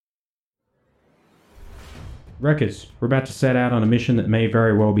Wreckers, we're about to set out on a mission that may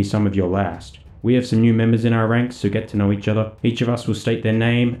very well be some of your last. We have some new members in our ranks, so get to know each other. Each of us will state their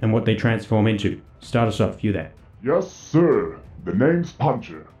name and what they transform into. Start us off, you there. Yes, sir. The name's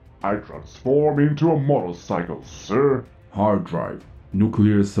Puncher. I transform into a motorcycle, sir. Hard drive.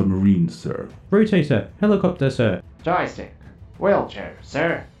 Nuclear submarine, sir. Rotator, helicopter, sir. Joystick. Wheelchair,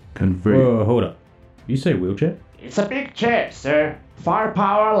 sir. Conveyor. Whoa, hold up. You say wheelchair? It's a big chair, sir.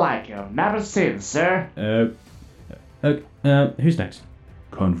 Firepower like you've never seen, sir. Who's next?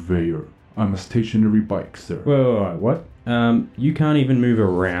 Conveyor. I'm a stationary bike, sir. Whoa, what? You can't even move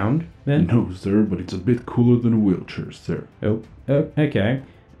around, then? No, sir, but it's a bit cooler than a wheelchair, sir. Oh, okay.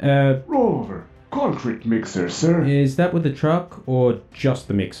 Roller. Concrete mixer, sir. Is that with the truck, or just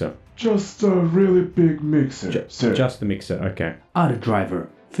the mixer? Just a really big mixer, sir. Just the mixer, okay. Auto driver.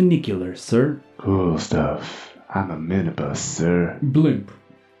 Funicular, sir. Cool stuff. I'm a minibus, sir. Blimp.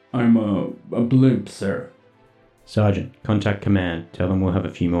 I'm a blimp, sir. Sergeant, contact command. Tell them we'll have a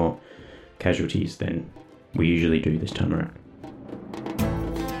few more casualties than we usually do this time around.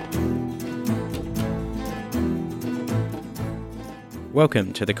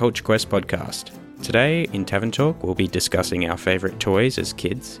 Welcome to the Culture Quest podcast. Today, in Tavern Talk, we'll be discussing our favourite toys as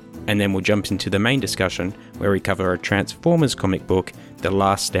kids, and then we'll jump into the main discussion where we cover a Transformers comic book, The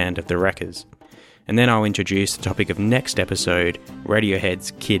Last Stand of the Wreckers. And then I'll introduce the topic of next episode,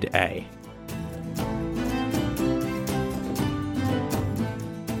 Radiohead's Kid A.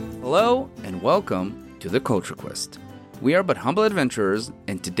 Hello and welcome to the Culture Quest. We are but humble adventurers,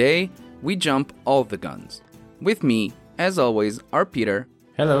 and today we jump all the guns. With me, as always, are Peter.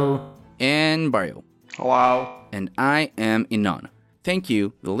 Hello. And Barrio. Hello. And I am Inan. Thank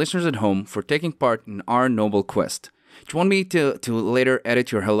you, the listeners at home, for taking part in our noble quest. Do you want me to later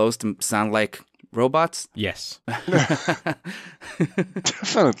edit your hellos to sound like robots? Yes.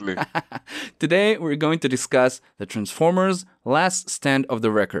 Definitely. Today we're going to discuss the Transformers Last Stand of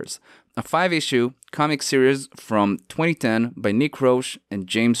the Wreckers, a 5-issue comic series from 2010 by Nick Roche and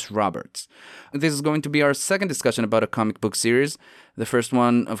James Roberts. This is going to be our second discussion about a comic book series. The first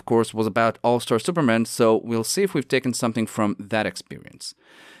one, of course, was about All-Star Superman, so we'll see if we've taken something from that experience.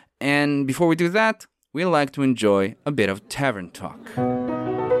 And before we do that, we like to enjoy a bit of Tavern Talk.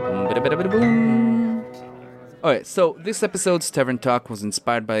 Alright, so this episode's Tavern Talk was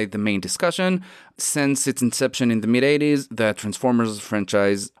inspired by the main discussion. Since its inception in the mid-80s, the Transformers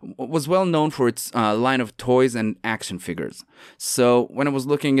franchise was well known for its line of toys and action figures. So when I was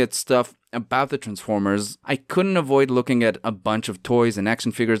looking at stuff about the Transformers, I couldn't avoid looking at a bunch of toys and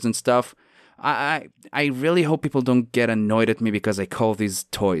action figures and stuff. I really hope people don't get annoyed at me because I call these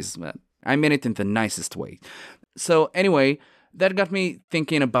toys. I mean it in the nicest way. So anyway, that got me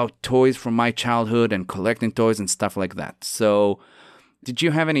thinking about toys from my childhood and collecting toys and stuff like that. So, did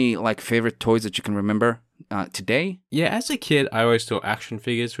you have any favorite toys that you can remember today? Yeah, as a kid, I always thought action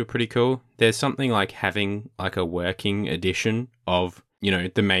figures were pretty cool. There's something like having a working edition of,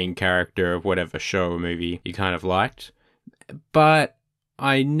 the main character of whatever show or movie you kind of liked. But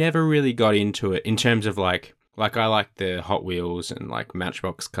I never really got into it in terms of I like the Hot Wheels and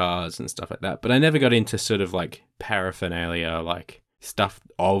Matchbox cars and stuff like that, but I never got into sort of paraphernalia, stuff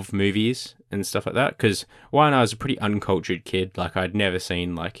of movies and stuff like that. Because one, I was a pretty uncultured kid. I'd never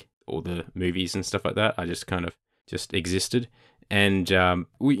seen all the movies and stuff like that. I just kind of just existed. And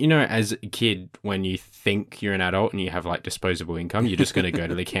as a kid, when you think you're an adult and you have disposable income, you're just going to go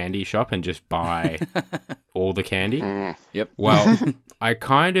to the candy shop and just buy all the candy. Yep. Well, I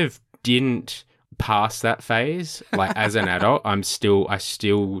kind of didn't past that phase. As an adult, I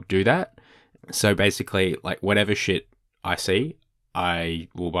still do that. So basically, whatever shit I see, I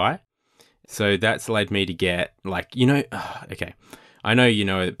will buy. So that's led me to get okay, I know you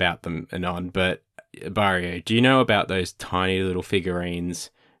know about them, Anon, but Barrio, do you know about those tiny little figurines?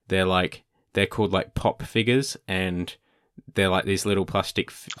 They're called pop figures, and they're these little plastic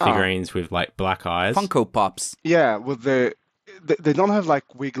figurines with black eyes. Funko Pops. Yeah, with they don't have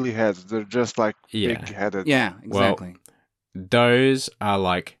wiggly heads. They're just big headed. Yeah, exactly. Well, those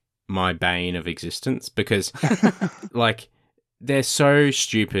are my bane of existence because they're so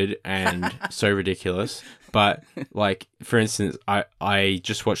stupid and so ridiculous. But for instance, I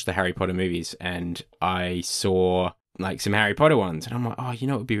just watched the Harry Potter movies and I saw some Harry Potter ones, and I'm like, oh, it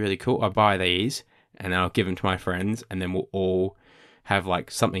would be really cool. I'll buy these and I'll give them to my friends, and then we'll all have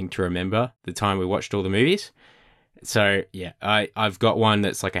something to remember the time we watched all the movies. So yeah, I've got one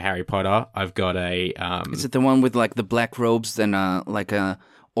that's a Harry Potter. I've got a Is it the one with the black robes and a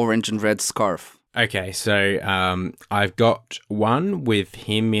orange and red scarf? Okay, so I've got one with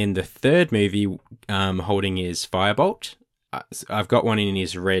him in the third movie holding his firebolt. I've got one in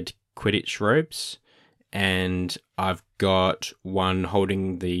his red Quidditch robes, and I've got one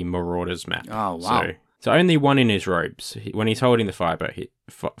holding the Marauders map. Oh, wow. So only one in his robes. When he's holding the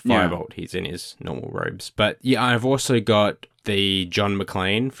Firebolt, he's in his normal robes. But yeah, I've also got the John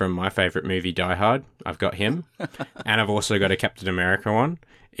McClane from my favorite movie, Die Hard. I've got him, and I've also got a Captain America one.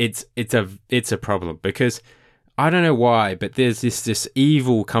 It's a problem because I don't know why, but there's this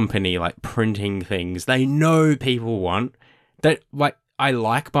evil company like printing things they know people want. That like I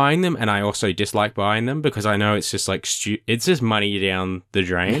like buying them, and I also dislike buying them because I know it's just like it's just money down the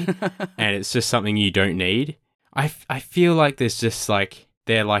drain, and it's just something you don't need. I feel like there's just like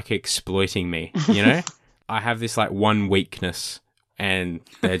they're like exploiting me, you know. I have this like one weakness, and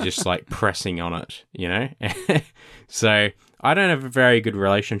they're just like pressing on it, you know. So I don't have a very good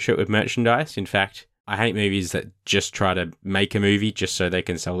relationship with merchandise. In fact, I hate movies that just try to make a movie just so they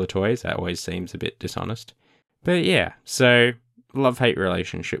can sell the toys. That always seems a bit dishonest. But yeah, so love-hate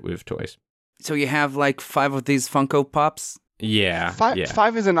relationship with toys. So you have like 5 of these Funko Pops? Yeah.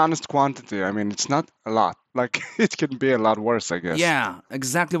 Five is an honest quantity. I mean, it's not a lot. Like, it can be a lot worse, I guess. Yeah,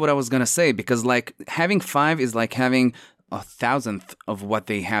 exactly what I was going to say. Because like having 5 is like having 1,000th of what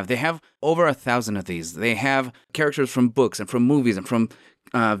they have. They have over 1,000 of these. They have characters from books and from movies and from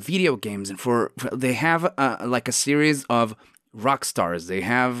video games. And they have like a series of rock stars. They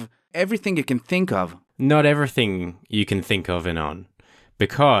have everything you can think of. Not everything you can think of and on.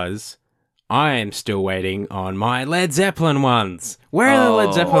 Because I am still waiting on my Led Zeppelin ones. Where are the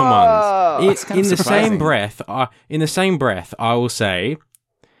Led Zeppelin ones? In the same breath, I will say,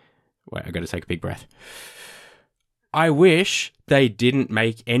 wait, I got to take a big breath. I wish they didn't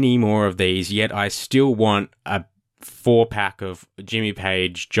make any more of these, yet I still want a 4-pack of Jimmy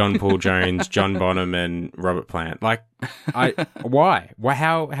Page, John Paul Jones, John Bonham, and Robert Plant. Like, why?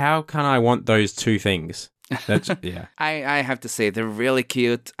 How can I want those 2 things? That's yeah. I have to say they're really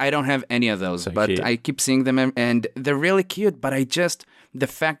cute. I don't have any of those, but cute. I keep seeing them and they're really cute. But the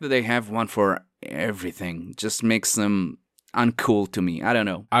fact that they have one for everything just makes them uncool to me. I don't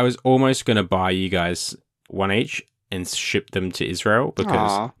know. I was almost going to buy you guys one each and ship them to Israel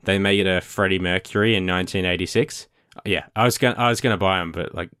because they made a Freddie Mercury in 1986. Yeah, I was gonna buy them,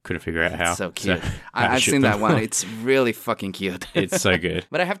 but like couldn't figure out how. So cute. I've seen that one. It's really fucking cute. It's so good.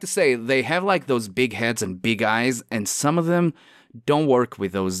 But I have to say, they have like those big heads and big eyes, and some of them don't work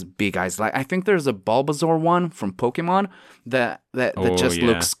with those big eyes. Like I think there's a Bulbasaur one from Pokemon that just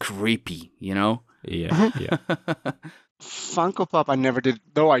looks creepy. You know? Yeah. Funko Pop, I never did,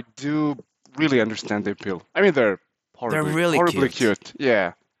 though. I do really understand the appeal. I mean, they're horribly cute.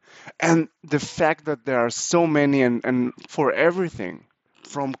 Yeah. And the fact that there are so many and for everything,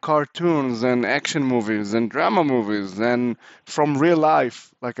 from cartoons and action movies and drama movies and from real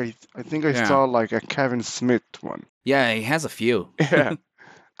life. Like I think I saw like a Kevin Smith one. Yeah, he has a few. Yeah.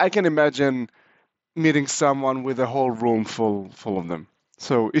 I can imagine meeting someone with a whole room full of them.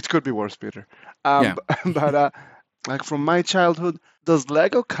 So it could be worse, Peter. But like from my childhood, does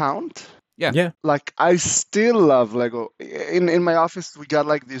Lego count? Yeah. Like I still love Lego. In my office, we got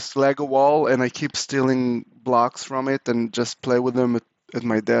like this Lego wall, and I keep stealing blocks from it and just play with them at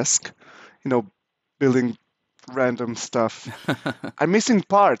my desk. You know, building random stuff. I'm missing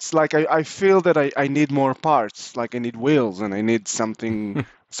parts. Like I feel that I need more parts. Like I need wheels and I need something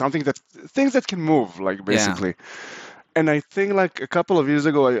things that can move. Like basically. Yeah. And I think like a couple of years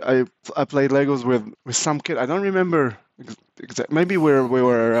ago, I played Legos with some kid. I don't remember exactly. Maybe we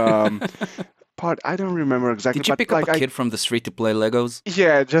were I don't remember exactly. Did you pick up a kid from the street to play Legos?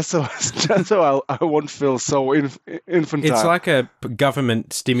 Yeah, just so I won't feel so infantile. It's like a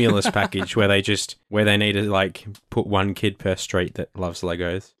government stimulus package where they need to like put one kid per street that loves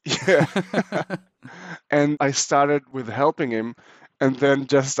Legos. Yeah. And I started with helping him. And then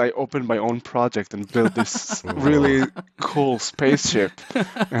I opened my own project and built this really cool spaceship.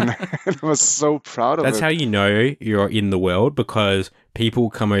 And I was so proud of it. That's how you know you're in the world, because people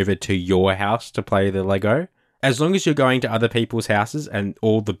come over to your house to play the Lego. As long as you're going to other people's houses and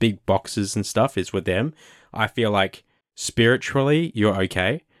all the big boxes and stuff is with them, I feel like spiritually you're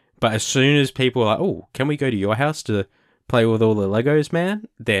okay. But as soon as people are like, oh, can we go to your house to play with all the Legos, man,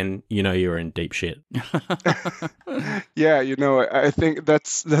 then you know you're in deep shit. Yeah, you know, I think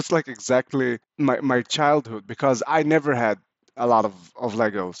that's like exactly my childhood, because I never had a lot of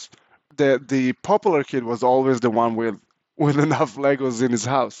Legos. The popular kid was always the one with enough Legos in his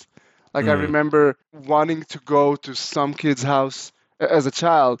house. Like I remember wanting to go to some kid's house as a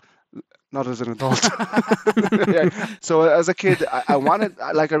child, not as an adult. Yeah. So as a kid, I wanted,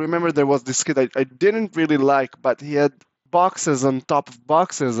 like I remember there was this kid I didn't really like, but he had boxes on top of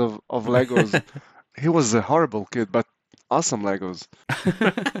boxes of Legos. He was a horrible kid, but awesome Legos.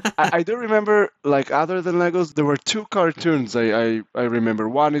 I do remember, like, other than Legos, there were two cartoons I remember.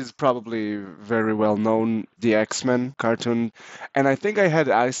 One is probably very well known, the X-Men cartoon. And I think I had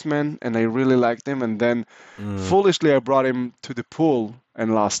Iceman, and I really liked him. And then, foolishly, I brought him to the pool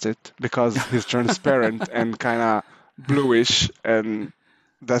and lost it because he's transparent and kind of bluish. And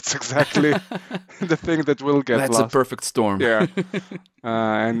that's exactly the thing that will get That's lost. a perfect storm. Yeah.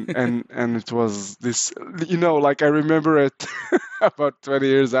 And it was this, like I remember it about 20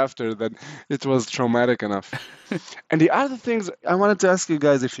 years after that it was traumatic enough. And the other things, I wanted to ask you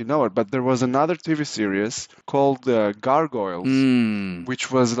guys if you know it, but there was another TV series called Gargoyles,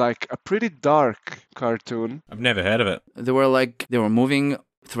 which was like a pretty dark cartoon. I've never heard of it. They were moving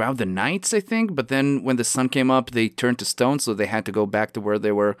throughout the nights, I think, but then when the sun came up, they turned to stone, so they had to go back to where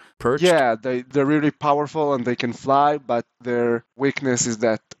they were perched. Yeah, they're really powerful and they can fly, but their weakness is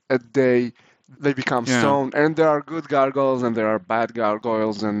that they become stone. And there are good gargoyles and there are bad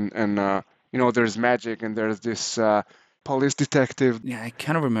gargoyles, and there's magic, and there's this police detective. Yeah, I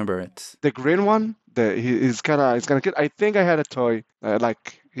kind of remember it. The green one, he's kind of cute. I think I had a toy,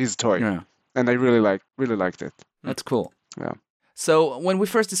 like his toy, and I really liked it. That's cool. Yeah. So when we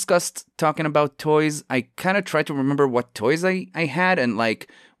first discussed talking about toys, I kind of tried to remember what toys I had and like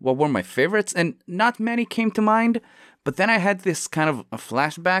what were my favorites, and not many came to mind. But then I had this kind of a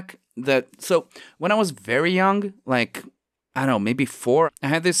flashback so when I was very young, like, I don't know, maybe 4, I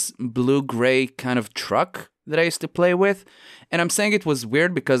had this blue-gray kind of truck that I used to play with. And I'm saying it was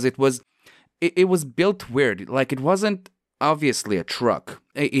weird because it was built weird. Like, it wasn't obviously a truck.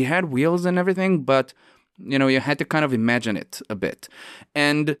 It had wheels and everything, but you had to kind of imagine it a bit.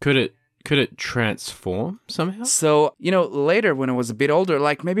 And Could it transform somehow? so, later when I was a bit older,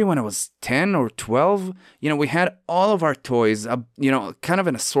 like maybe when I was 10 or 12, we had all of our toys, kind of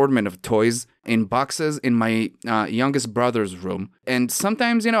an assortment of toys in boxes in my youngest brother's room. And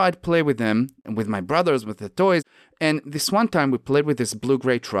sometimes, I'd play with them, with my brothers, with the toys. And this one time we played with this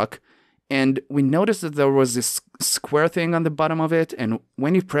blue-gray truck, and we noticed that there was this square thing on the bottom of it. And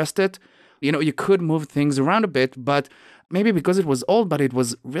when you pressed it, you could move things around a bit, but maybe because it was old, but it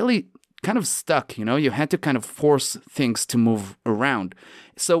was really kind of stuck, you had to kind of force things to move around.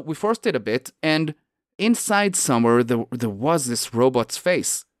 So we forced it a bit, and inside somewhere there was this robot's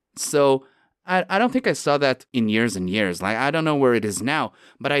face. So I don't think I saw that in years and years. Like, I don't know where it is now,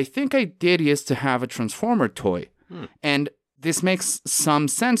 but I think I did used to have a Transformer toy. And this makes some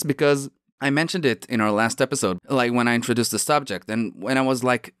sense because I mentioned it in our last episode, like when I introduced the subject. And when I was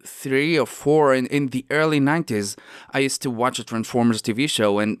like 3 or 4 in the early 90s, I used to watch a Transformers TV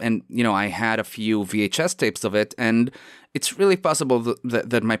show, and I had a few VHS tapes of it. And it's really possible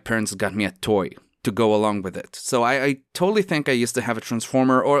that my parents got me a toy to go along with it. So I totally think I used to have a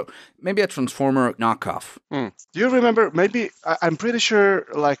Transformer, or maybe a Transformer knockoff. Do you remember, maybe, I'm pretty sure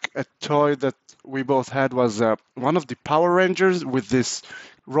like a toy that we both had was one of the Power Rangers with this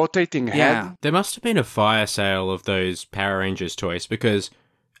rotating head. There must have been a fire sale of those Power Rangers toys, because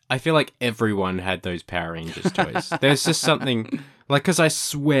I feel like everyone had those Power Rangers toys. There's just something, like, because I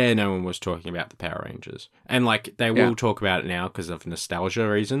swear no one was talking about the Power Rangers. And, like, they will talk about it now because of nostalgia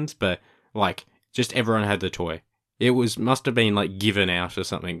reasons, but, like, just everyone had the toy. It must have been, like, given out or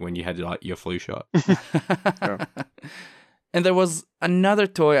something when you had, like, your flu shot. And there was another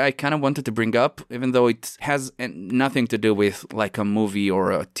toy I kind of wanted to bring up, even though it has nothing to do with like a movie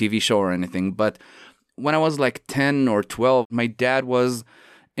or a TV show or anything. But when I was like 10 or 12, my dad was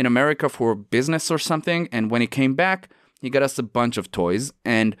in America for business or something. And when he came back, he got us a bunch of toys.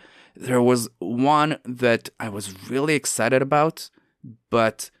 And there was one that I was really excited about,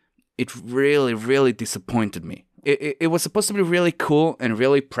 but it really, really disappointed me. It was supposed to be really cool and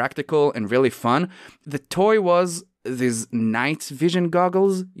really practical and really fun. The toy was these night vision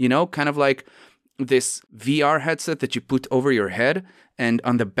goggles, kind of like this VR headset that you put over your head. And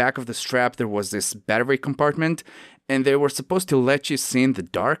on the back of the strap, there was this battery compartment. And they were supposed to let you see in the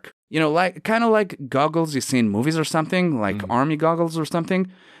dark. Like kind of like goggles you see in movies or something, like army goggles or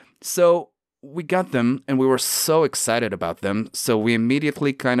something. So we got them, and we were so excited about them. So we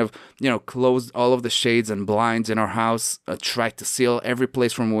immediately kind of, closed all of the shades and blinds in our house, tried to seal every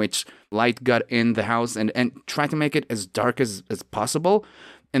place from which light got in the house, and tried to make it as dark as possible.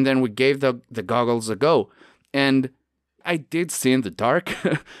 And then we gave the goggles a go. And I did see in the dark,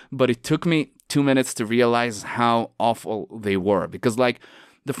 but it took me 2 minutes to realize how awful they were. Because, like,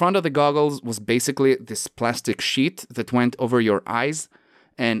 the front of the goggles was basically this plastic sheet that went over your eyes.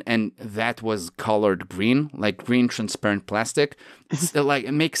 And that was colored green, like green transparent plastic. It's like,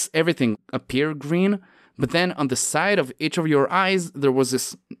 it makes everything appear green. But then on the side of each of your eyes, there was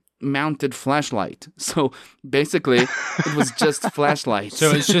this mounted flashlight. So basically, it was just flashlights.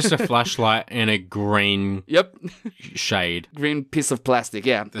 So it's just a flashlight in a green Yep. shade. Green piece of plastic.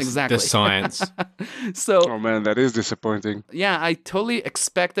 Yeah, exactly. The science. So Oh man, that is disappointing. yeah, I totally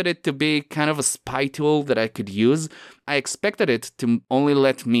expected it to be kind of a spy tool that I could use. I expected it to only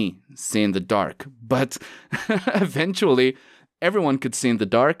let me see in the dark, but eventually everyone could see in the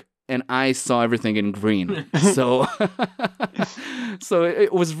dark, and I saw everything in green. So, so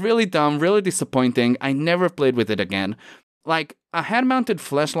it was really dumb, really disappointing. I never played with it again. Like, a head-mounted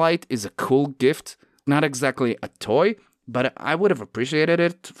flashlight is a cool gift, not exactly a toy, but I would have appreciated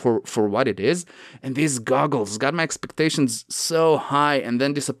it for what it is. And these goggles got my expectations so high and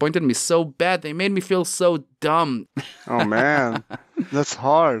then disappointed me so bad. They made me feel so dumb. Oh man, that's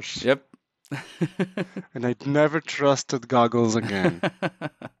harsh. Yep. And I'd never trusted goggles again.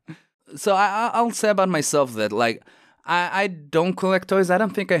 So I'll say about myself that, like, I don't collect toys. I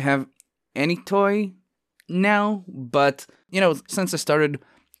don't think I have any toy now. But, you know, since I started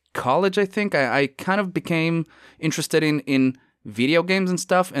college, I think I kind of became interested in video games and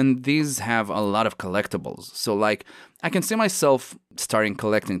stuff, and these have a lot of collectibles. So, like, I can see myself starting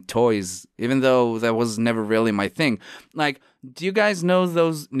collecting toys, even though that was never really my thing. Like, do you guys know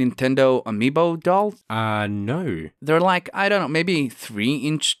those Nintendo Amiibo dolls? No. They're like, I don't know, maybe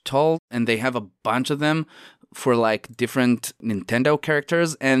 3-inch tall, and they have a bunch of them for like different Nintendo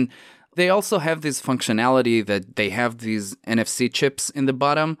characters. And they also have this functionality that they have these NFC chips in the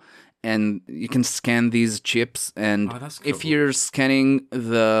bottom, and you can scan these chips. And Oh, that's if cool. you're scanning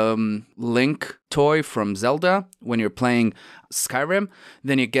the Link toy from Zelda when you're playing Skyrim,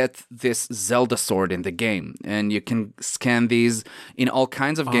 then you get this Zelda sword in the game, and you can scan these in all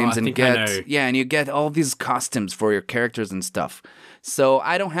kinds of games I and think I know. get and you get all these costumes for your characters and stuff. So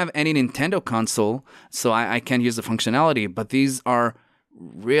I don't have any Nintendo console, so I can't use the functionality, but these are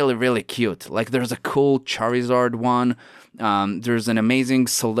really, really cute. Like, there's a cool Charizard one. There's an amazing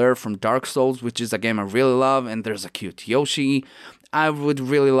Soler from Dark Souls, which is a game I really love, and there's a cute Yoshi. I would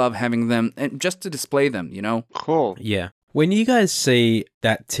really love having them, and just to display them, you know? Cool. Yeah. When you guys see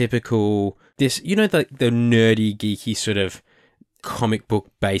that typical, this, you know, the nerdy, geeky sort of comic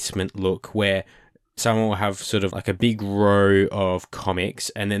book basement look where someone will have sort of like a big row of comics,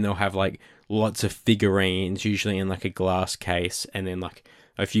 and then they'll have like lots of figurines, usually in like a glass case, and then like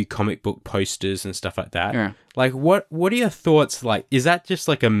a few comic book posters and stuff like that. Yeah. Like, what are your thoughts? Like, is that just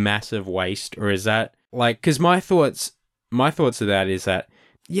like a massive waste, or is that like, because my thoughts of that is that,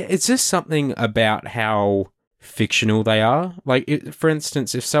 yeah, it's just something about how fictional they are. Like, for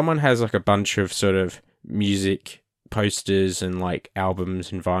instance, if someone has like a bunch of sort of music posters and like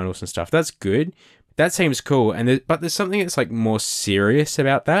albums and vinyls and stuff, that's good. That seems cool. But there's something that's like more serious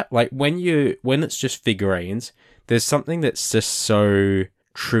about that. Like, when it's just figurines, there's something that's just so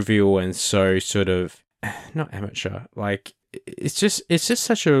trivial and so sort of not amateur. Like, it's just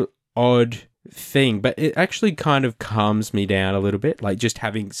such a odd thing, but it actually kind of calms me down a little bit, like just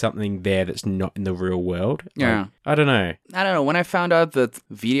having something there that's not in the real world. Yeah. Like, I don't know. When I found out that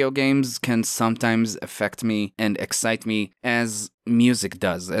video games can sometimes affect me and excite me as music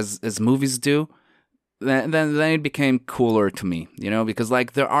does, as movies do, then it became cooler to me, you know, because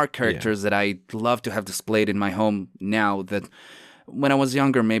like there are characters that I love to have displayed in my home now that when I was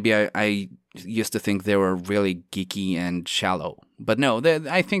younger, maybe I used to think they were really geeky and shallow. But no,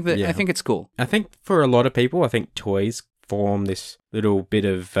 I think it's cool. I think for a lot of people, I think toys form this little bit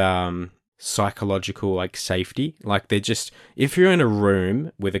of psychological like safety. Like, they're just, if you're in a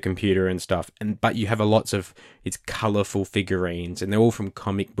room with a computer and stuff, but you have it's colorful figurines, and they're all from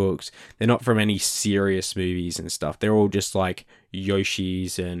comic books. They're not from any serious movies and stuff. They're all just like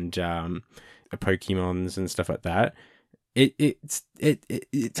Yoshis and Pokemons and stuff like that.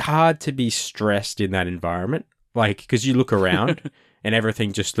 It's hard to be stressed in that environment, like, because you look around and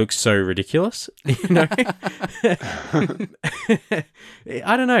everything just looks so ridiculous, you know.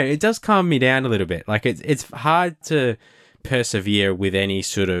 I don't know, it does calm me down a little bit. Like, it's hard to persevere with any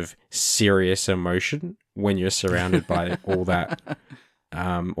sort of serious emotion when you're surrounded by all that,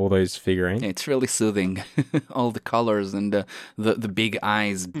 all those figurines. It's really soothing. All the colors and the big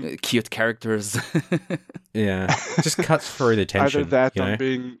eyes, cute characters. Yeah, it just cuts through the tension. Either that you know? or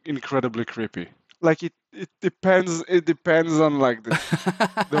being incredibly creepy. Like, it depends. It depends on like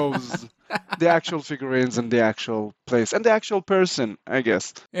the actual figurines and the actual place and the actual person, I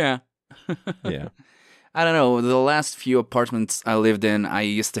guess. Yeah. Yeah. I don't know. The last few apartments I lived in, I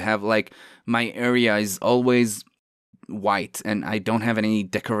used to have like my area is always white, and I don't have any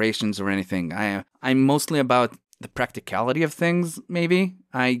decorations or anything. I'm mostly about the practicality of things. Maybe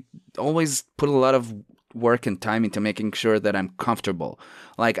I always put a lot of work and time into making sure that I'm comfortable.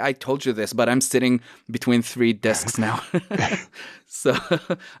 Like, I told you this, but I'm sitting between 3 desks now. So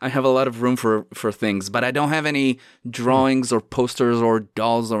I have a lot of room for things, but I don't have any drawings or posters or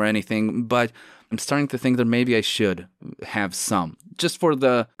dolls or anything. But I'm starting to think that maybe I should have some, just for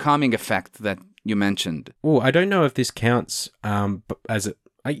the calming effect that you mentioned. Oh, I don't know if this counts as a...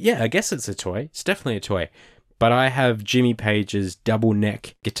 I guess it's a toy. It's definitely a toy. But I have Jimmy Page's double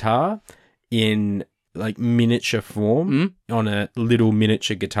neck guitar in like miniature form on a little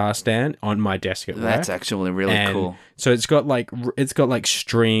miniature guitar stand on my desk at work. That's actually really cool. So it's got like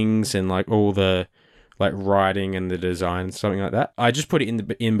strings and like all the like writing and the design, something like that. I just put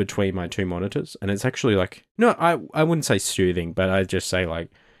it in between my 2 monitors, and it's actually like, no, I wouldn't say soothing, but I just say like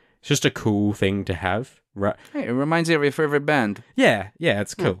it's just a cool thing to have. Right? Hey, it reminds you of your favorite band. Yeah,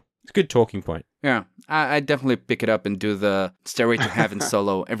 it's cool. It's a good talking point. Yeah, I definitely pick it up and do the Stairway to Heaven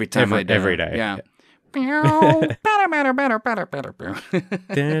solo every time I do. Every day. Yeah. Damn,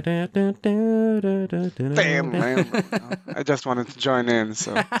 man. I just wanted to join in,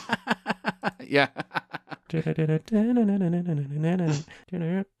 so. Yeah. Just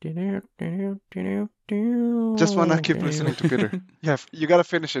want to keep listening to Peter. Yeah, you got to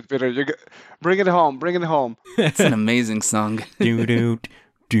finish it, Peter. Bring it home. Bring it home. It's an amazing song. Yeah,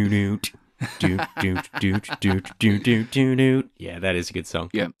 that is a good song.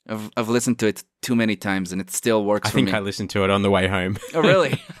 Yeah, I've listened to it too many times, and it still works for me. I think I listened to it on the way home. Oh,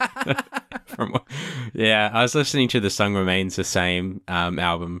 really? I was listening to The Song Remains the Same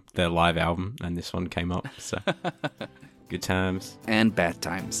album, the live album, and this one came up. So good times. And bad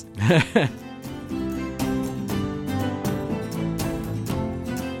times.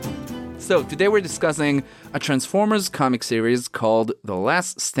 So today we're discussing a Transformers comic series called The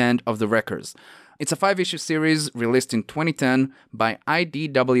Last Stand of the Wreckers. It's a 5-issue series released in 2010 by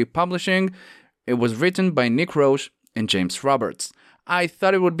IDW Publishing. It was written by Nick Roche and James Roberts. I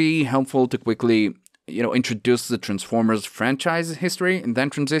thought it would be helpful to quickly, introduce the Transformers franchise history and then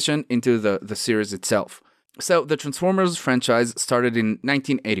transition into the series itself. So the Transformers franchise started in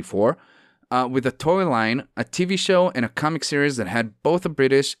 1984 with a toy line, a TV show, and a comic series that had both a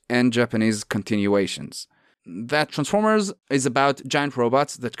British and Japanese continuations. That Transformers is about giant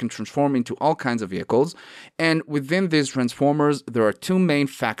robots that can transform into all kinds of vehicles, and within these Transformers, there are 2 main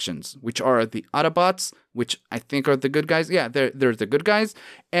factions, which are the Autobots, which I think are the good guys. Yeah, they're the good guys,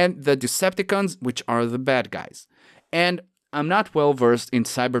 and the Decepticons, which are the bad guys. And I'm not well versed in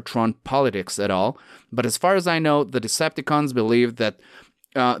Cybertron politics at all, but as far as I know, the Decepticons believe that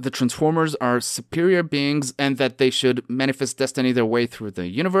the Transformers are superior beings and that they should manifest destiny their way through the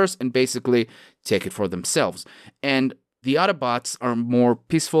universe and basically take it for themselves. And the Autobots are more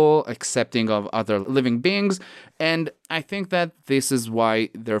peaceful, accepting of other living beings, and I think that this is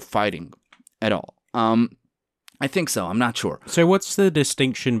why they're fighting at all. I think so, I'm not sure. So what's the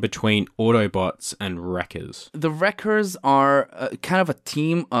distinction between Autobots and Wreckers? The Wreckers are kind of a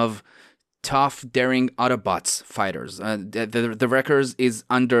team of tough, daring Autobots fighters. The Wreckers is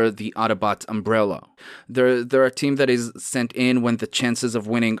under the Autobot umbrella. They're a team that is sent in when the chances of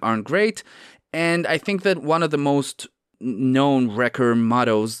winning aren't great, and I think that one of the most known Wrecker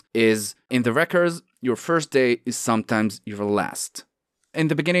mottos is, in the Wreckers, your first day is sometimes your last. In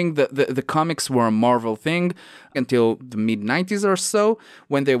the beginning, the comics were a Marvel thing until the mid-90s or so,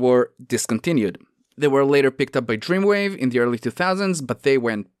 when they were discontinued. They were later picked up by Dreamwave in the early 2000s, but they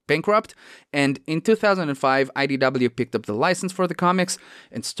went bankrupt, and in 2005, IDW picked up the license for the comics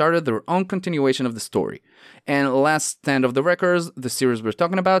and started their own continuation of the story. And Last Stand of the Wreckers, the series we're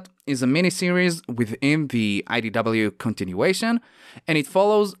talking about, is a mini-series within the IDW continuation, and it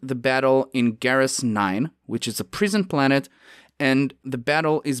follows the battle in Garrus 9, which is a prison planet, and the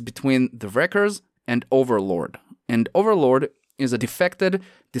battle is between the Wreckers and Overlord. And Overlord is a defected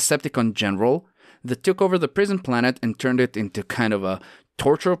Decepticon general that took over the prison planet and turned it into kind of a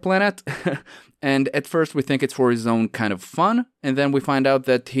torture planet. And at first we think it's for his own kind of fun, and then we find out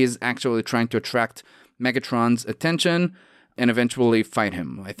that he's actually trying to attract Megatron's attention and eventually fight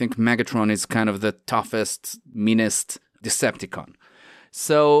him. I think Megatron is kind of the toughest, meanest Decepticon.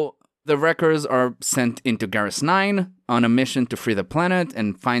 So the Wreckers are sent into Garrus 9 on a mission to free the planet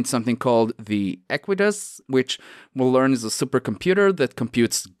and find something called the Equitas, which we'll learn is a supercomputer that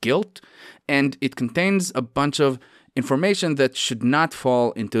computes guilt, and it contains a bunch of information that should not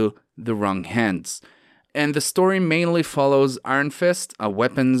fall into the wrong hands. And the story mainly follows Iron Fist, a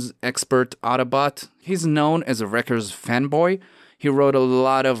weapons expert Autobot. He's known as a Wreckers fanboy. He wrote a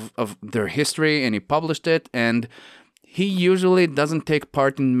lot of their history and he published it, and he usually doesn't take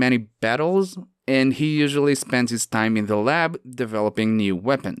part in many battles, and he usually spends his time in the lab developing new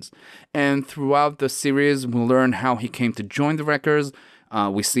weapons. And throughout the series, we learn how he came to join the Wreckers.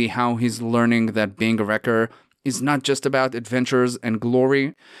 We see how he's learning that being a Wrecker is not just about adventures and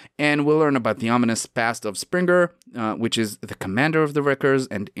glory. And we'll learn about the ominous past of Springer, which is the commander of the Wreckers,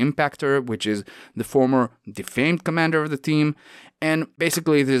 and Impactor, which is the former defamed commander of the team. And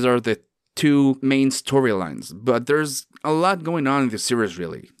basically, these are the two main storylines. But there's a lot going on in the series,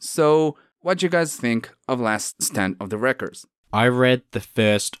 really. So, what do you guys think of Last Stand of the Wreckers? I read the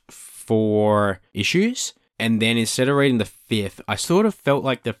first 4 issues, and then instead of reading the 5th, I sort of felt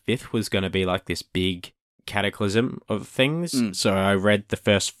like the 5th was going to be like this big cataclysm of things. So I read the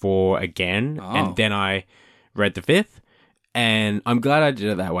first 4 again, and then I read the 5th, and I'm glad I did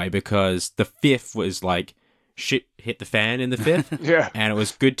it that way, because the 5th was like shit hit the fan in the 5th. Yeah. And it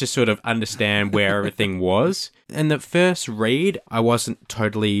was good to sort of understand where everything was. And the first read, I wasn't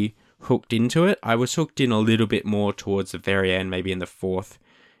totally hooked into it. I was hooked in a little bit more towards the very end, maybe in the 4th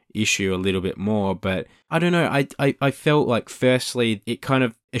issue a little bit more, but I don't know, I felt like firstly it kind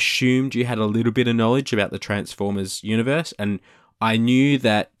of assumed you had a little bit of knowledge about the Transformers universe, and I knew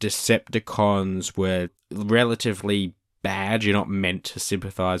that Decepticons were relatively bad, you're not meant to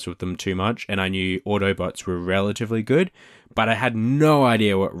sympathize with them too much, and I knew Autobots were relatively good, but I had no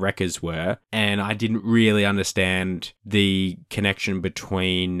idea what Wreckers were, and I didn't really understand the connection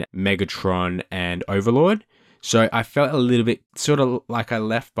between Megatron and Overlord. So I felt a little bit sort of like I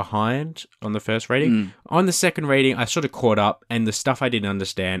left behind on the first reading. On the second reading, I sort of caught up, and the stuff I didn't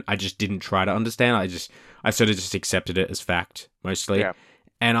understand, I just didn't try to understand. I sort of just accepted it as fact, mostly. Yeah.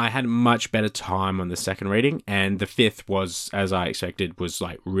 And I had much better time on the second reading, and the 5th was, as I expected, was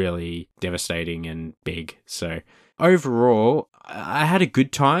like really devastating and big. So overall, I had a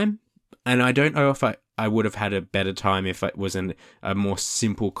good time, and I don't know if I would have had a better time if it was a more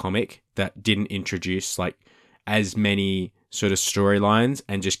simple comic that didn't introduce like as many sort of storylines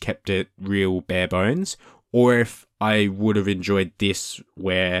and just kept it real bare bones, or if I would have enjoyed this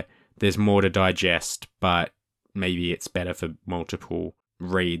where there's more to digest, but maybe it's better for multiple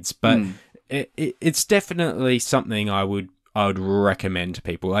reads. But it's definitely something I would recommend to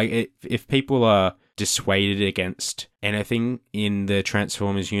people. Like if people are dissuaded against anything in the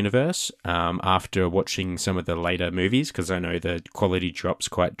Transformers universe after watching some of the later movies, because I know the quality drops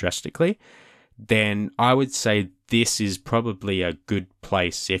quite drastically, then I would say this is probably a good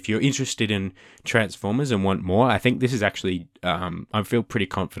place. If you're interested in Transformers and want more, I think this is actually, I feel pretty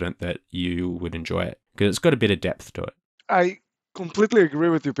confident that you would enjoy it, because it's got a bit of depth to it. I completely agree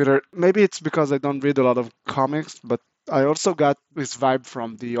with you, Peter. Maybe it's because I don't read a lot of comics, but I also got this vibe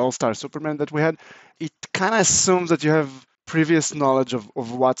from the All-Star Superman that we had. It kind of assumes that you have previous knowledge of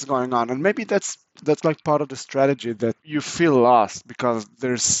what's going on, and maybe that's like part of the strategy, that you feel lost because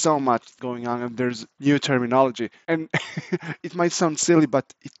there's so much going on and there's new terminology. And it might sound silly,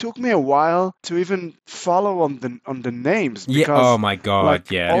 but it took me a while to even follow on the names, because oh my god,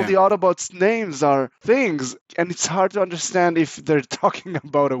 all the Autobots' names are things, and it's hard to understand if they're talking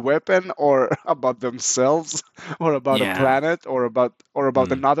about a weapon or about themselves or about a planet or about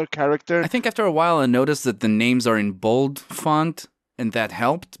another character. I think after a while I noticed that the names are in bold font, and that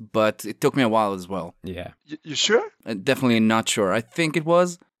helped, but it took me a while as well. Yeah. You sure? Definitely not sure. I think it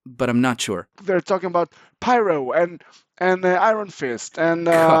was, but I'm not sure. They're talking about Pyro and Iron Fist and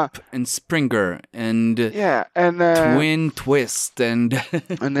Cup and Springer and and Twin Twist and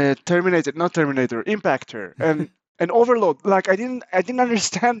Terminator, not Terminator, Impactor and Overlord. Like I didn't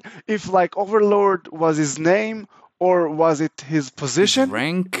understand if like Overlord was his name or was it his position, his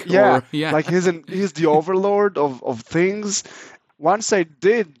rank. Like he's the Overlord of things. Once I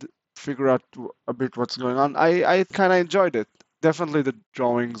did figure out a bit what's going on, I kind of enjoyed it. Definitely the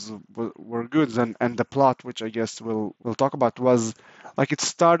drawings were good, and the plot, which I guess we'll talk about, was like it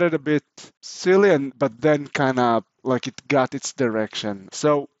started a bit silly, but then kind of like it got its direction.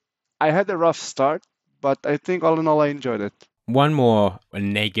 So I had a rough start, but I think all in all I enjoyed it. One more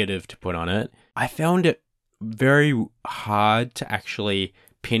negative to put on it, I found it very hard to actually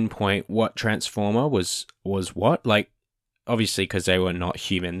pinpoint what Transformer was what. Like, obviously, because they were not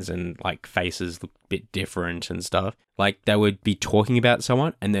humans and like faces looked a bit different and stuff. Like they would be talking about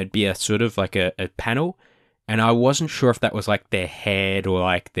someone and there'd be a sort of like a panel, and I wasn't sure if that was like their head or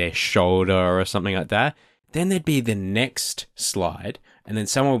like their shoulder or something like that. Then there'd be the next slide, and then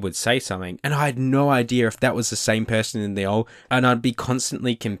someone would say something, and I had no idea if that was the same person in the old, and I'd be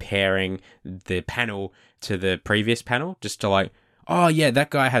constantly comparing the panel to the previous panel just to like, oh yeah,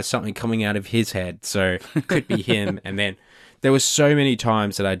 that guy has something coming out of his head, so it could be him. And then there was so many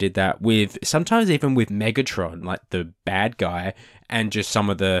times that I did that with, sometimes even with Megatron, like the bad guy, and just some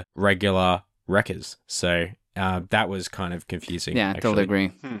of the regular Wreckers. So that was kind of confusing. Yeah, I totally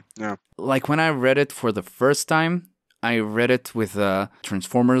agree. Yeah. Like when I read it for the first time, I read it with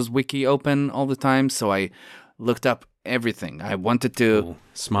Transformers wiki open all the time, so I looked up everything. I wanted to Ooh,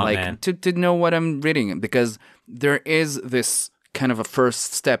 smart man. to know what I'm reading, because there is this kind of a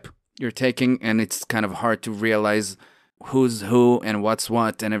first step you're taking, and it's kind of hard to realize who's who and what's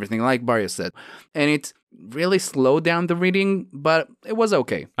what and everything, like Barrio said. And it really slowed down the reading, but it was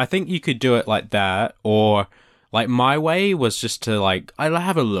okay. I think you could do it like that, or like my way was just to like, I'd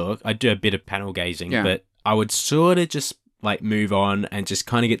have a look, I'd do a bit of panel gazing, Yeah. but I would sort of just like move on and just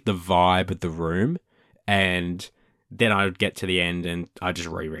kind of get the vibe of the room, and then I would get to the end and I'd just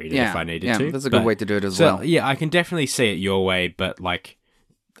reread it if I needed to. That's a good way to do it as so, well. yeah, I can definitely see it your way, but like,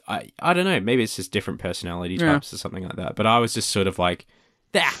 I don't know, maybe it's just different personality types or something like that. But I was just sort of like,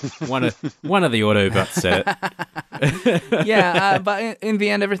 one of the Autobots said it. Yeah, but in the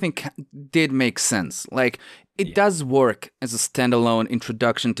end, everything did make sense. Like, it does work as a standalone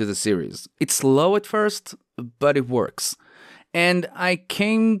introduction to the series. It's slow at first, but it works. And I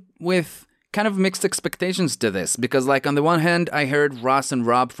came with kind of mixed expectations to this, because like on the one hand, I heard Ross and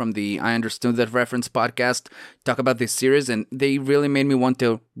Rob from the I Understood That Reference podcast talk about this series, and they really made me want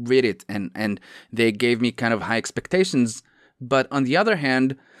to read it, and they gave me kind of high expectations. But on the other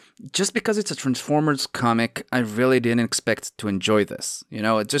hand, just because it's a Transformers comic, I really didn't expect to enjoy this. You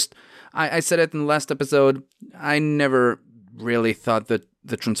know, it just, I said it in the last episode, I never really thought that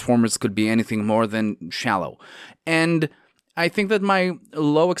the Transformers could be anything more than shallow. And I think that my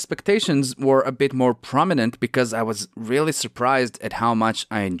low expectations were a bit more prominent because I was really surprised at how much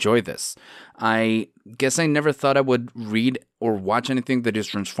I enjoy this. I guess I never thought I would read or watch anything that is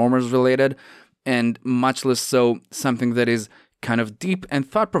Transformers related, and much less so something that is kind of deep and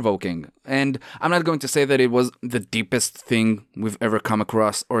thought-provoking. And I'm not going to say that it was the deepest thing we've ever come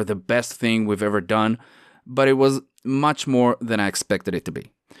across or the best thing we've ever done, but it was much more than I expected it to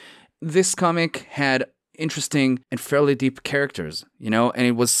be. This comic had interesting and fairly deep characters, you know, and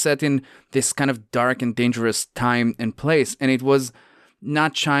it was set in this kind of dark and dangerous time and place, and it was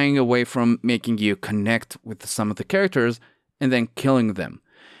not shying away from making you connect with some of the characters and then killing them.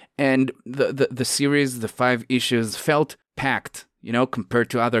 And the series, the 5 issues, felt packed, you know, compared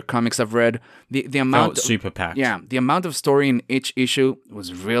to other comics I've read. The amount Felt super packed. Yeah, the amount of story in each issue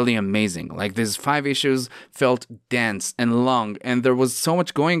was really amazing. Like, these 5 issues felt dense and long, and there was so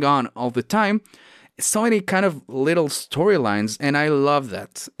much going on all the time. So many kind of little storylines, and I love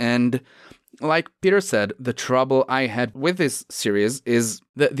that. And like Peter said, the trouble I had with this series is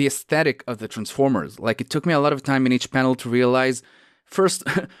the aesthetic of the Transformers. Like, it took me a lot of time in each panel to realize, first,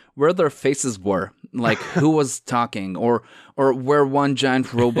 where their faces were, like who was talking, or where one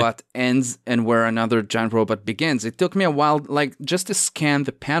giant robot ends and where another giant robot begins. It took me a while, like, just to scan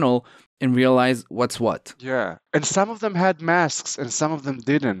the panel and realize what's what. Yeah, and some of them had masks and some of them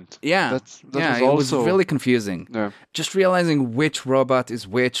didn't. Yeah, that it was also was really confusing. Yeah. Just realizing which robot is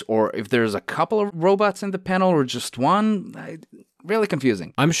which, or if there's a couple of robots in the panel or just one, really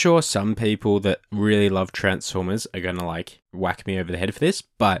confusing. I'm sure some people that really love Transformers are going to like whack me over the head for this,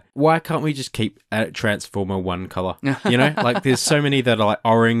 but why can't we just keep Transformer one color? You know, like there's so many that are like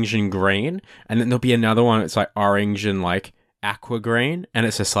orange and green, and then there'll be another one that's like orange and like aqua green, and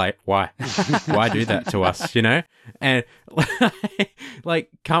it's just like, why do that to us, you know? And like,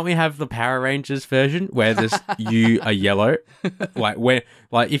 can't we have the Power Rangers version where this you are yellow? Like, where,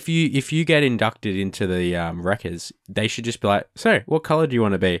 like, if you get inducted into the Wreckers, they should just be like, so what color do you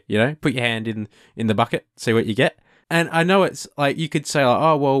want to be? You know, put your hand in the bucket, see what you get. And I know it's like, you could say like,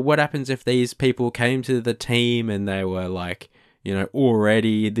 oh well, what happens if these people came to the team and they were like, you know,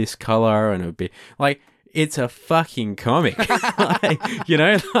 already this color, and it would be like, it's a fucking comic. Like, you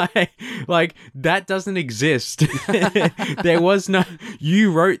know, like that doesn't exist. There was no,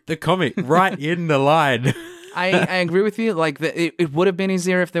 you wrote the comic right in the line. I agree with you. Like, it would have been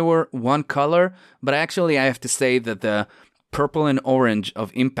easier if there were one color, but actually I have to say that the purple and orange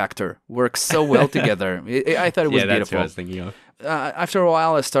of Impactor works so well together. I thought it was yeah, that's beautiful. what I was thinking of. After a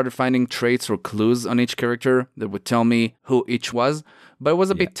while, I started finding traits or clues on each character that would tell me who each was, but it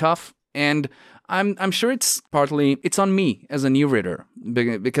was a bit tough, and I'm sure it's on me as a new reader,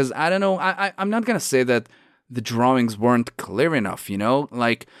 because I don't know, I'm not gonna say that the drawings weren't clear enough, you know?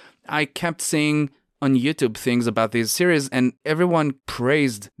 Like, I kept seeing on YouTube things about this series, and everyone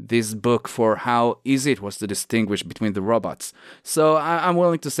praised this book for how easy it was to distinguish between the robots. So I'm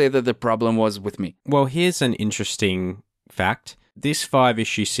willing to say that the problem was with me. Well, here's an interesting fact. This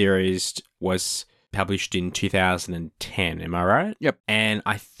 5-issue series was published in 2010, am I right? Yep. And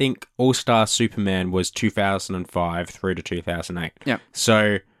I think All-Star Superman was 2005 through to 2008. Yep.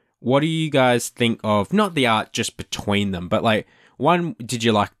 So what do you guys think of, not the art just between them, but like, one, did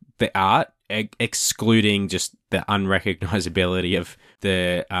you like the art, excluding just the unrecognizability of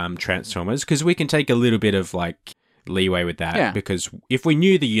the Transformers? Because we can take a little bit of like leeway with that, because if we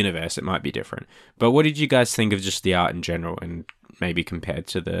knew the universe, it might be different. But what did you guys think of just the art in general, and maybe compared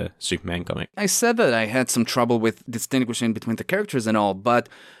to the Superman comic? I said that I had some trouble with distinguishing between the characters and all, but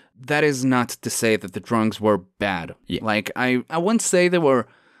that is not to say that the drawings were bad. Yeah. Like, I wouldn't say they were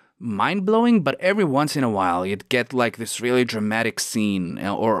mind-blowing, but every once in a while you'd get like this really dramatic scene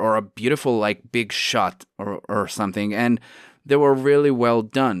or a beautiful like big shot or something, and they were really well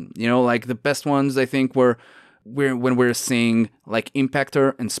done. You know, like the best ones I think were when we're seeing like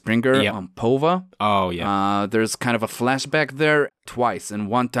Impactor and Springer on Pova. Oh, yeah. There's kind of a flashback there twice, and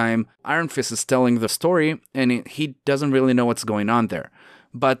one time Iron Fist is telling the story and he doesn't really know what's going on there.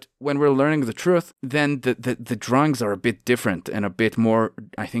 But when we're learning the truth, then the drawings are a bit different and a bit more,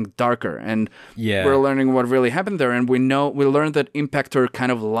 I think, darker. And we're learning what really happened there. And we learned that Impactor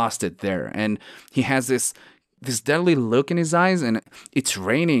kind of lost it there. And he has this deadly look in his eyes, and it's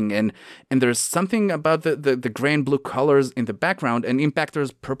raining. And there's something about the gray and blue colors in the background, and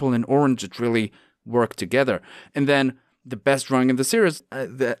Impactor's purple and orange that really work together. And then the best drawing in the series,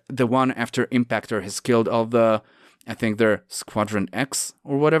 the one after Impactor has killed all the, I think they're Squadron X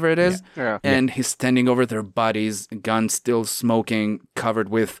or whatever it is. Yeah. And he's standing over their bodies, gun still smoking, covered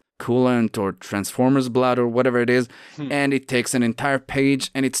with coolant or Transformers blood or whatever it is. And it takes an entire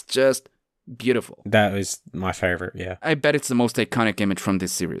page, and it's just beautiful. That was my favorite, yeah. I bet it's the most iconic image from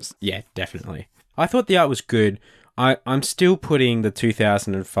this series. Yeah, definitely. I thought the art was good. I'm still putting the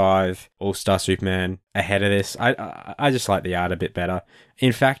 2005 All-Star Superman ahead of this. I just like the art a bit better.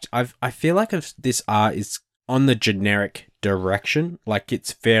 In fact, I feel like this art is on the generic direction. Like,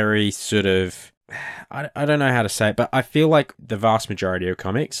 it's very sort of, I don't know how to say it, but I feel like the vast majority of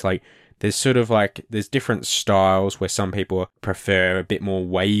comics, like, there's sort of like, there's different styles where some people prefer a bit more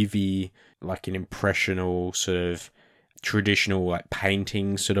wavy, like an impressional sort of traditional like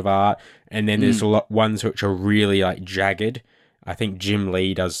painting sort of art, and then there's a lot ones which are really like jagged. I think Jim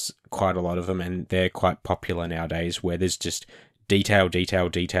Lee does quite a lot of them, and they're quite popular nowadays, where there's just detail,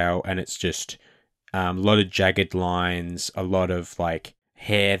 and it's just a lot of jagged lines, a lot of like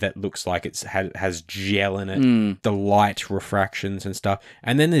hair that looks like it has gel in it, the light refractions and stuff.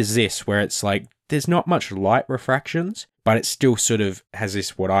 And then there's this where it's like there's not much light refractions, but it still sort of has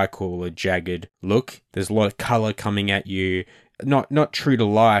this what I call a jagged look. There's a lot of color coming at you, not true to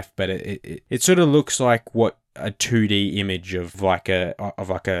life, but it sort of looks like what a 2D image of like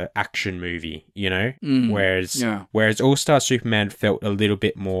a action movie, you know. Whereas All-Star Superman felt a little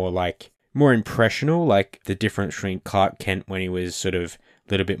bit more impressional, like the difference between Clark Kent when he was sort of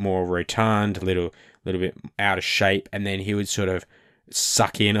a little bit more rotund, a little bit out of shape, and then he would sort of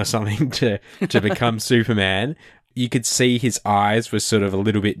suck in or something to become Superman. You could see his eyes were sort of a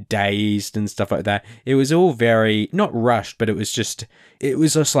little bit dazed and stuff like that. It was all very, not rushed, but it was just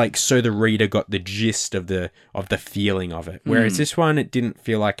like so the reader got the gist of the feeling of it. Whereas this one, it didn't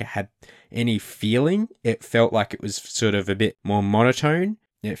feel like it had any feeling. It felt like it was sort of a bit more monotone.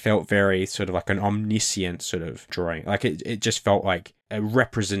 It felt very sort of like an omniscient sort of drawing. Like it just felt like a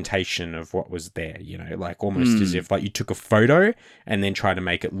representation of what was there, you know, like almost as if like you took a photo and then tried to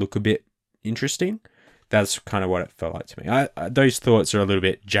make it look a bit interesting. That's kind of what it felt like to me. Those thoughts are a little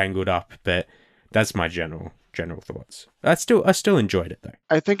bit jangled up, but that's my general thoughts. I still enjoyed it though.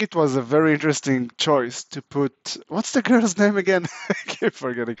 I think it was a very interesting choice to put, what's the girl's name again? I keep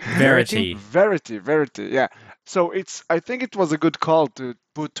forgetting. Verity, yeah. So I think it was a good call to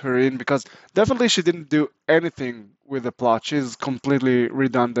put her in, because definitely she didn't do anything with the plot. She's completely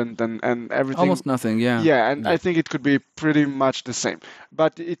redundant and everything. Almost nothing, yeah. Yeah, and I think it could be pretty much the same.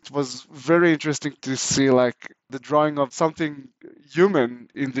 But it was very interesting to see like the drawing of something human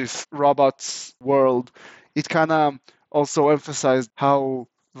in this robot's world. It kind of also emphasized how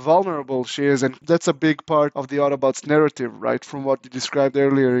vulnerable she is, and that's a big part of the Autobots narrative, right, from what you described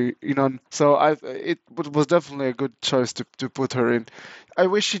earlier, Inon. So it was definitely a good choice to put her in. I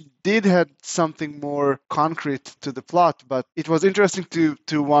wish she did had something more concrete to the plot, but it was interesting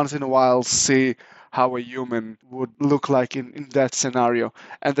to once in a while see how a human would look like in that scenario.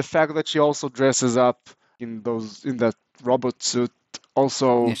 And the fact that she also dresses up in that robot suit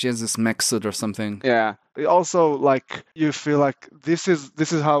also... Yeah, she has this mech suit or something. Yeah. It also, like, you feel like this is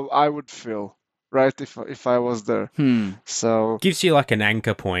how I would feel, right, if I was there. So gives you like an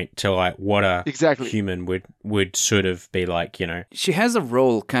anchor point to like what a exactly human would sort of be like, you know. She has a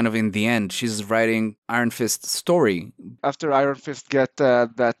role kind of in the end. She's writing Iron Fist's story. After Iron Fist get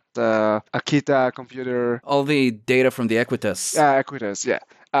that Akita computer, all the data from the Equitas. Equitas, yeah.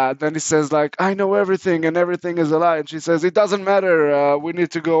 Then he says like, I know everything and everything is a lie. And she says, it doesn't matter. We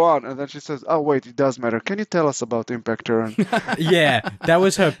need to go on. And then she says, oh, wait, it does matter. Can you tell us about Impact Turn? Yeah, that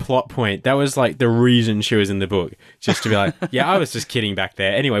was her plot point. That was like the reason she was in the book. Just to be like, yeah, I was just kidding back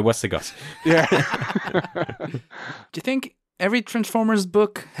there. Anyway, what's the gossip? Yeah. Do you think every Transformers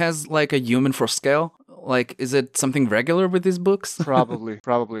book has like a human for scale? Like, is it something regular with these books? Probably.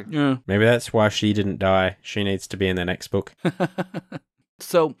 Yeah. Maybe that's why she didn't die. She needs to be in the next book.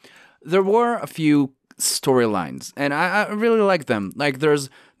 So there were a few storylines, and I really like them. Like, there's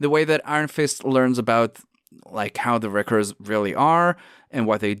the way that Iron Fist learns about like how the Wreckers really are and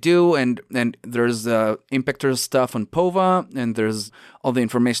what they do, and there's Impactor stuff on Pova, and there's all the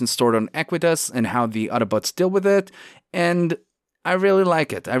information stored on Equitas and how the Autobots deal with it, and I really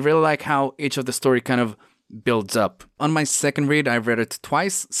like it. I really like how each of the story kind of builds up. On my second read, I read it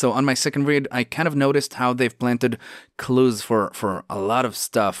twice. So on my second read, I kind of noticed how they've planted clues for a lot of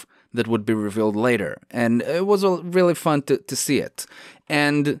stuff that would be revealed later. And it was really fun to see it.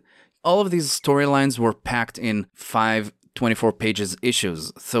 And all of these storylines were packed in 5 24 pages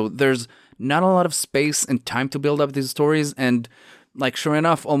issues. So there's not a lot of space and time to build up these stories. And like, sure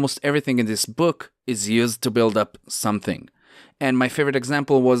enough, almost everything in this book is used to build up something. And my favorite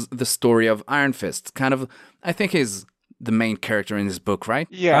example was the story of Iron Fist. Kind of, I think he's the main character in this book, right?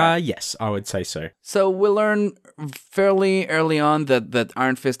 Yeah. Yes, I would say so. So we learn fairly early on that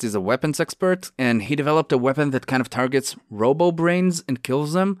Iron Fist is a weapons expert, and he developed a weapon that kind of targets robo-brains and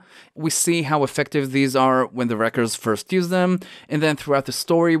kills them. We see how effective these are when the Wreckers first use them, and then throughout the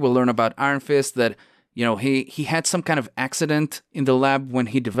story we learn about Iron Fist that, you know, he had some kind of accident in the lab when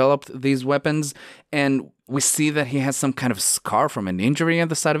he developed these weapons, and we see that he has some kind of scar from an injury on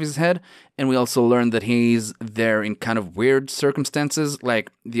the side of his head, and we also learn that he's there in kind of weird circumstances,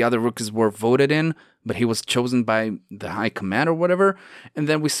 like the other rookies were voted in, but he was chosen by the high command or whatever. And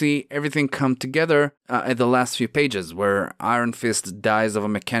then we see everything come together at the last few pages, where Iron Fist dies of a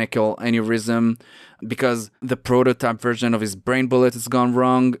mechanical aneurysm because the prototype version of his brain bullet has gone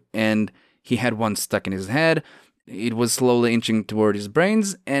wrong, and he had one stuck in his head. It was slowly inching toward his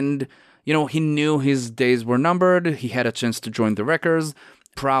brains, and you know, he knew his days were numbered. He had a chance to join the Wreckers.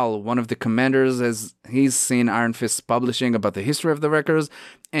 Prowl, one of the commanders, as he's seen Iron Fist publishing about the history of the Wreckers,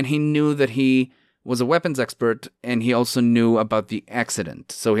 and he knew that he was a weapons expert, and he also knew about the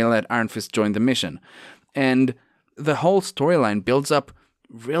accident. So he let Iron Fist join the mission. And the whole storyline builds up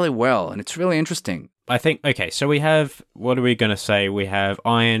really well, and it's really interesting. I think, okay, so we have, what are we going to say? We have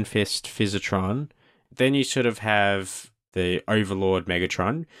Iron Fist Physitron. Then you sort of have the Overlord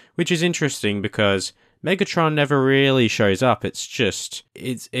Megatron, which is interesting because Megatron never really shows up. It's just,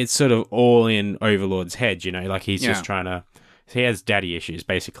 it's sort of all in Overlord's head, you know, like he's just trying to, he has daddy issues,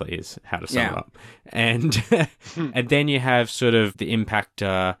 basically, is how to sum it up. And and then you have sort of the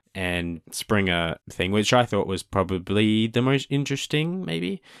Impactor and Springer thing, which I thought was probably the most interesting,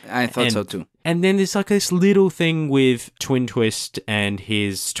 maybe. I thought so too. And then there's like this little thing with Twin Twist and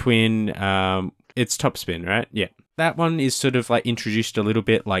his twin, it's Topspin, right? Yeah. That one is sort of like introduced a little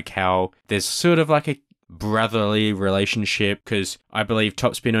bit, like how there's sort of like a brotherly relationship, because I believe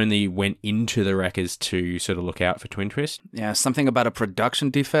Topspin only went into the Wreckers to sort of look out for Twin Twist. Yeah, something about a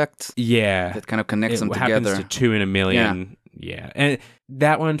production defect. Yeah. That kind of connects them together. It happens to 2 in a million. Yeah. And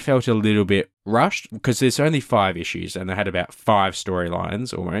that one felt a little bit rushed because there's only 5 issues and they had about 5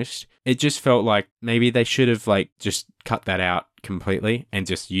 storylines almost. It just felt like maybe they should have like just cut that out completely and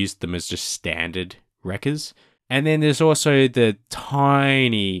just used them as just standard Wreckers. And then there's also the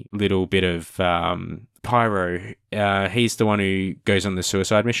tiny little bit of Pyro. He's the one who goes on the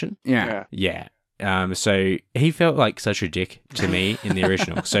suicide mission. Yeah. So he felt like such a dick to me in the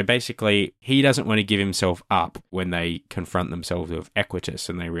original. So basically, he doesn't want to give himself up when they confront themselves with Equitas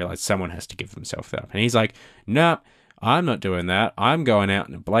and they realize someone has to give themselves up. And he's like, nope. I'm not doing that. I'm going out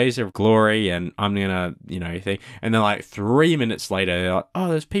in a blaze of glory and I'm going to, you know, thing. And then like 3 minutes later, they're like, oh,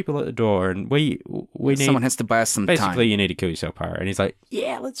 there's people at the door and we need... Someone has to buy us some time. Basically, you need to kill yourself, Pyro. And he's like,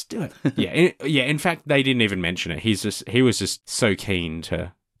 yeah, let's do it. In fact, they didn't even mention it. He was just so keen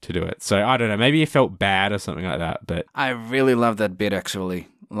to do it. So I don't know, maybe he felt bad or something like that, but... I really love that bit, actually.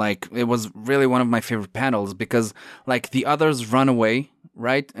 Like, it was really one of my favorite panels because, like, the others run away,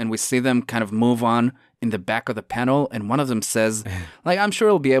 right? And we see them kind of move on in the back of the panel, and one of them says, like, I'm sure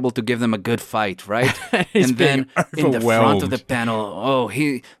he'll be able to give them a good fight, right? And then in the front of the panel,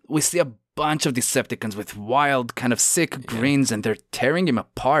 we see a bunch of Decepticons with wild, kind of sick grins, and they're tearing him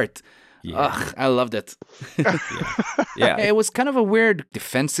apart. Yeah. Ugh, I loved it. Yeah. It was kind of a weird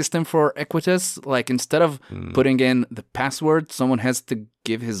defense system for Equitas. Like, instead of putting in the password, someone has to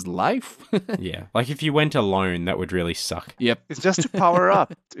give his life. Yeah. Like if you went alone, that would really suck. Yep. It's just to power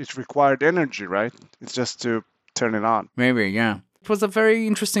up. It required energy, right? It's just to turn it on. Maybe, yeah. It was a very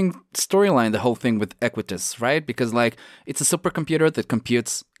interesting storyline, the whole thing with Equitas, right? Because, like, it's a supercomputer that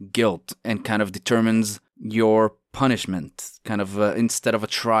computes guilt and kind of determines your punishment, kind of instead of a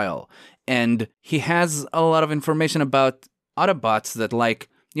trial. And he has a lot of information about Autobots that, like,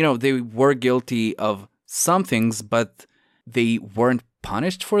 you know, they were guilty of some things, but they weren't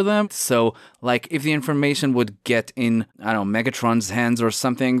punished for them. So, like, if the information would get in, I don't know, Megatron's hands or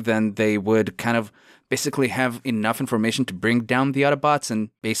something, then they would kind of basically have enough information to bring down the Autobots and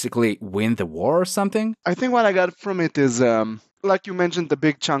basically win the war or something. I think what I got from it is, like you mentioned, the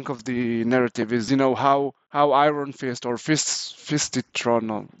big chunk of the narrative is, you know, how Iron Fist or Fistitron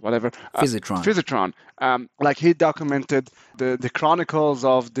or whatever, Physitron, like he documented the chronicles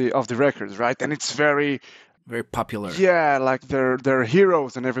of the records, right? And it's very popular. Yeah, like they're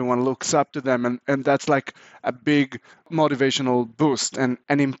heroes and everyone looks up to them, and that's like a big motivational boost. And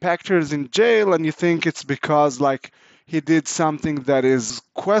Impactor's in jail, and you think it's because like he did something that is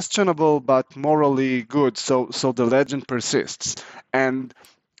questionable but morally good, so the legend persists. And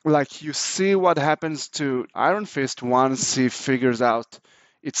like you see what happens to Iron Fist once he figures out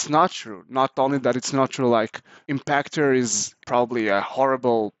it's not true. Not only that it's not true, like Impactor is probably a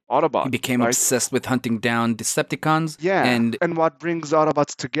horrible Autobot. He became obsessed with hunting down Decepticons. Yeah, and what brings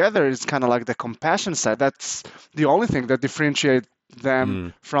Autobots together is kind of like the compassion side. That's the only thing that differentiates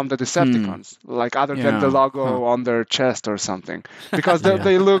them from the Decepticons, like other than the logo on their chest or something, because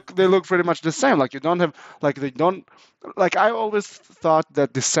they look pretty much the same. Like you don't have like I always thought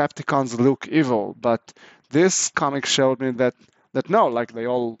that Decepticons look evil, but this comic showed me that no, like they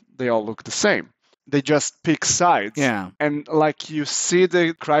all look the same. They just pick sides. Yeah. And like you see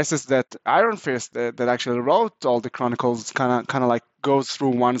the crisis that Iron Fist that actually wrote all the chronicles kind of like goes through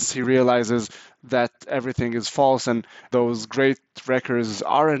once he realizes that everything is false and those great wreckers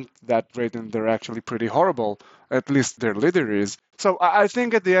aren't that great and they're actually pretty horrible. At least their leader is. So I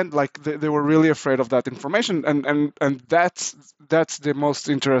think at the end, like they were really afraid of that information, and that's the most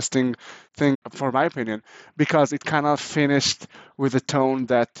interesting thing for my opinion, because it kind of finished with a tone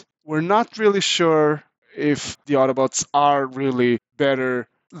that we're not really sure if the Autobots are really better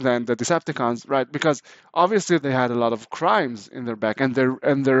than the Decepticons, right? Because obviously they had a lot of crimes in their back, and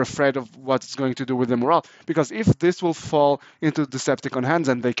they're afraid of what it's going to do with the morale. Because if this will fall into Decepticon hands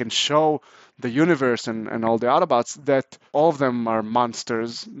and they can show the universe and all the Autobots that all of them are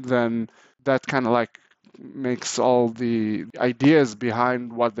monsters, then that kind of like makes all the ideas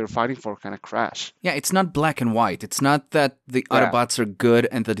behind what they're fighting for kind of crash. Yeah, it's not black and white. It's not that the Autobots are good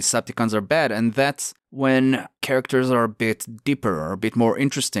and the Decepticons are bad. And that's when characters are a bit deeper or a bit more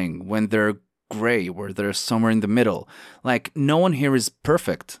interesting, when they're gray, where they're somewhere in the middle. Like, no one here is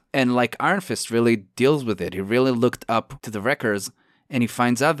perfect. And like Iron Fist really deals with it. He really looked up to the Wreckers and he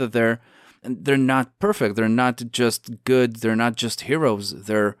finds out that they're not perfect. They're not just good. They're not just heroes.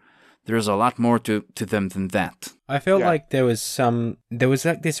 There's a lot more to them than that. I felt like there was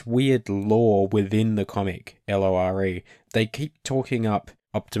like this weird lore within the comic, LORE. They keep talking up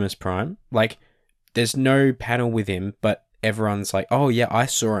Optimus Prime. Like, there's no panel with him, but everyone's like, oh yeah, I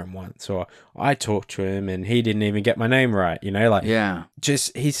saw him once, or I talked to him and he didn't even get my name right, you know, like,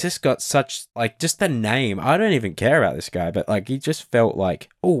 he's just got such, like, just the name. I don't even care about this guy, but like, he just felt like,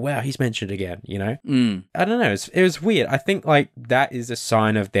 oh wow, he's mentioned again, you know? I don't know, it was weird. I think like that is a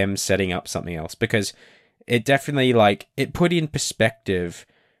sign of them setting up something else, because it definitely, like, it put in perspective,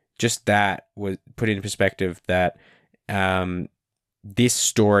 that this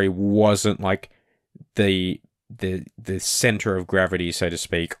story wasn't like the center of gravity, so to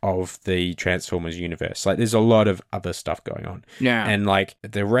speak, of the Transformers universe. Like, there's a lot of other stuff going on. Yeah. And like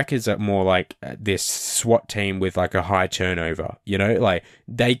the Wreckers are more like this SWAT team with like a high turnover, you know, like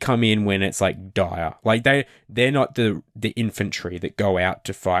they come in when it's like dire. Like they're not the infantry that go out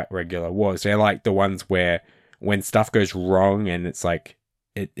to fight regular wars. They're like the ones where when stuff goes wrong and it's like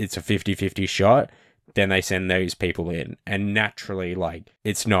it's a 50-50 shot, then they send those people in. And naturally, like,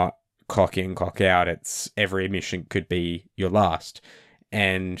 it's not clock in, clock out. It's every mission could be your last.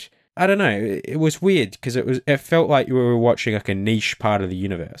 And I don't know, it was weird because it felt like you were watching like a niche part of the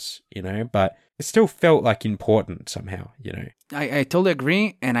universe, you know, but it still felt like important somehow, you know. I totally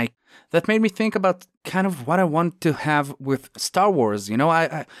agree, and that made me think about kind of what I want to have with Star Wars, you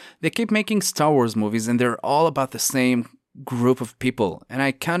know. They keep making Star Wars movies and they're all about the same group of people, and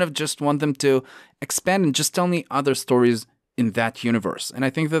I kind of just want them to expand and just tell me other stories in that universe. And I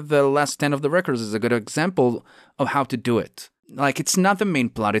think that The Last Stand of the Wreckers is a good example of how to do it. Like, it's not the main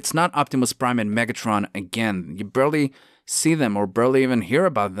plot. It's not Optimus Prime and Megatron again. You barely see them or barely even hear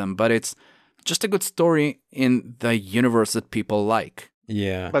about them, but it's just a good story in the universe that people like.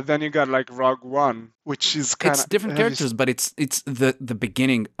 Yeah. But then you got like Rogue One, which is kind of... It's different characters, but it's the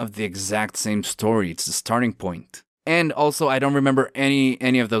beginning of the exact same story. It's the starting point. And also, I don't remember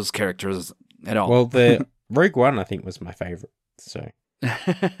any of those characters at all. Well, the Rogue One, I think, was my favorite. So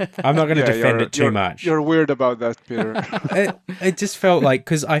I'm not going to defend it too much. You're weird about that, Peter. It just felt like,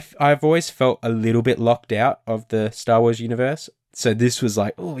 because I've always felt a little bit locked out of the Star Wars universe. So this was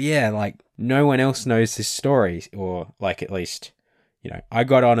like, oh yeah, like no one else knows this story, or like at least, I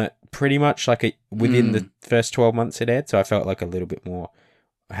got on it pretty much like within the first 12 months it aired. So I felt like I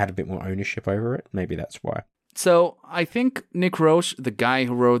had a bit more ownership over it. Maybe that's why. So I think Nick Roche, the guy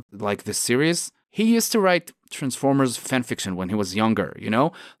who wrote like this series, he used to write Transformers fanfiction when he was younger,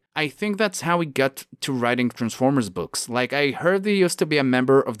 I think that's how he got to writing Transformers books. Like, I heard he used to be a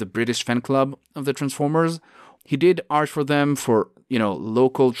member of the British fan club of the Transformers. He did art for them for,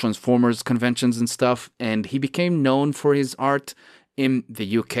 local Transformers conventions and stuff. And he became known for his art in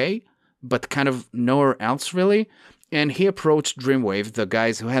the UK, but kind of nowhere else really. And he approached Dreamwave, the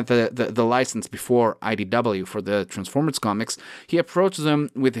guys who had the license before IDW for the Transformers comics. He approached them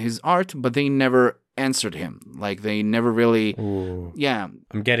with his art, but they never answered him. Like, they never really... Ooh. Yeah.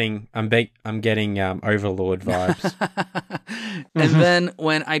 I'm getting Overlord vibes. And then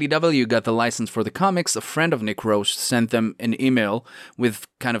when IDW got the license for the comics, a friend of Nick Roche sent them an email with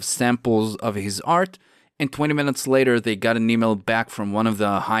kind of samples of his art. And 20 minutes later, they got an email back from one of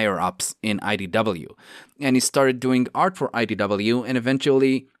the higher-ups in IDW. And he started doing art for IDW, and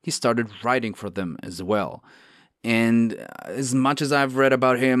eventually he started writing for them as well. And as much as I've read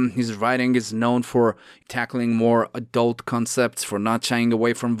about him, his writing is known for tackling more adult concepts, for not shying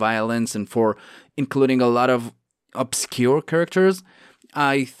away from violence, and for including a lot of obscure characters.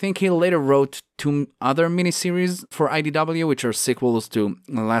 I think he later wrote 2 other miniseries for IDW, which are sequels to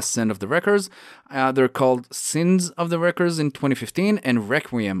The Last Stand of the Wreckers. They're called Sins of the Wreckers in 2015 and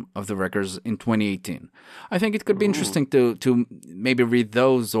Requiem of the Wreckers in 2018. I think it could be interesting to maybe read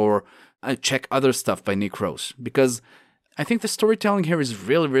those or check other stuff by Nick Roche, because I think the storytelling here is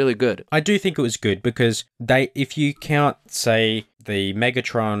really, really good. I do think it was good because if you count, say, the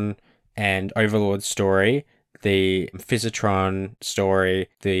Megatron and Overlord story, the Physitron story,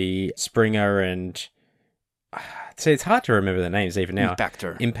 the Springer and... So it's hard to remember the names even now.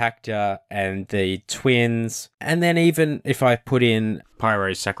 Impactor and the twins. And then even if I put in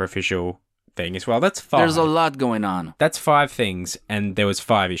Pyro's sacrificial thing as well, that's 5. There's a lot going on. That's 5 things, and there was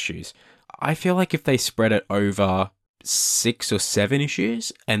 5 issues. I feel like if they spread it over 6 or 7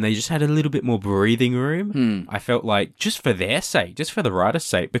 issues and they just had a little bit more breathing room, I felt like, just for their sake, just for the writer's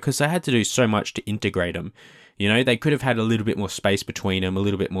sake, because they had to do so much to integrate them. They could have had a little bit more space between them, a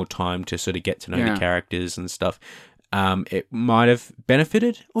little bit more time to sort of get to know the characters and stuff. It might have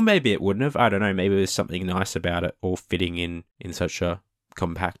benefited, or maybe it wouldn't have. I don't know. Maybe there's something nice about it all fitting in such a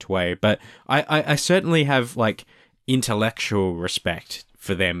compact way. But I certainly have like intellectual respect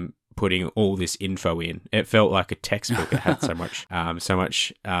for them putting all this info in. It felt like a textbook. It had so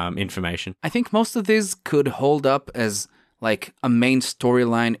much information. I think most of these could hold up as like a main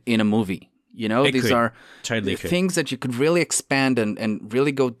storyline in a movie. These are totally things that you could really expand and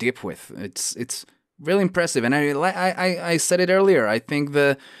really go deep with. It's really impressive. And I said it earlier. I think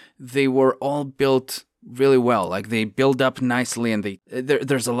they were all built really well. Like, they build up nicely, and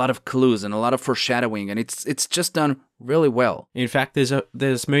there's a lot of clues and a lot of foreshadowing, and it's just done really well. In fact,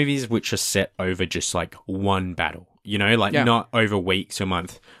 there's movies which are set over just like one battle. Not over weeks or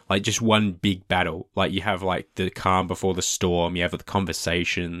months, like just one big battle. Like, you have like the calm before the storm, you have the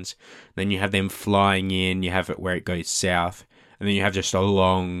conversations, then you have them flying in, you have it where it goes south, and then you have just a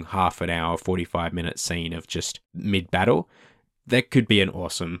long half an hour, 45-minute scene of just mid-battle. That could be an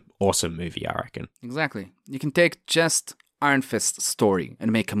awesome, awesome movie, I reckon. Exactly. You can take just Iron Fist's story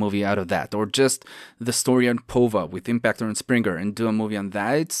and make a movie out of that, or just the story on Pova with Impactor and Springer and do a movie on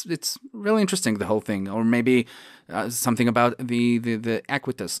that. It's really interesting, the whole thing, or maybe something about the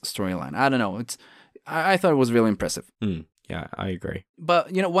Aquitas storyline. I don't know. I thought it was really impressive. Yeah, I agree.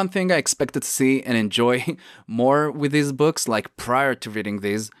 But one thing I expected to see and enjoy more with these books, like prior to reading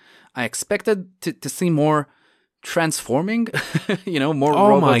these, I expected to see more transforming, more oh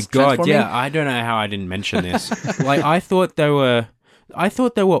robots my god, transforming. yeah, I don't know how I didn't mention this. Like, I thought they were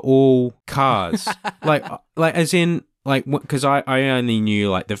all cars. like as in like, because I only knew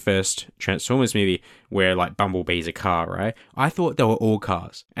like the first Transformers movie where like Bumblebee's a car, right? I thought they were all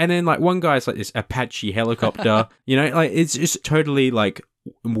cars, and then like one guy's like this Apache helicopter, you know, like it's just totally like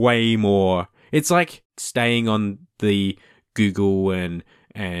way more. It's like staying on the Google and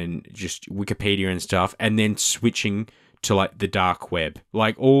just Wikipedia and stuff, and then switching to like the dark web.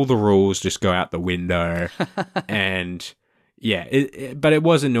 Like all the rules just go out the window, and yeah, but it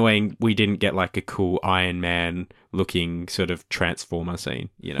was annoying. We didn't get like a cool Iron Man looking sort of Transformer scene,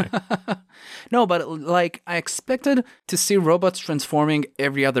 you know. No, but like I expected to see robots transforming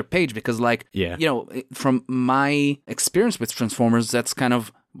every other page because, like, Yeah. you know, from my experience with Transformers, that's kind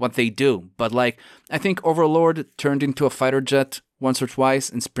of what they do. But like, I think Overlord turned into a fighter jet once or twice,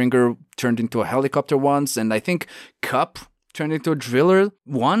 and Springer turned into a helicopter once, and I think Cup turned into a driller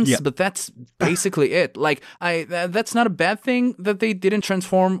once, Yeah. but that's basically it. Like, that's not a bad thing that they didn't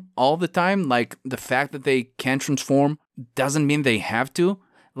transform all the time. Like, the fact that they can transform doesn't mean they have to.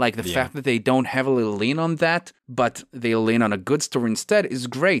 Like, the fact that they don't heavily lean on that, but they lean on a good story instead is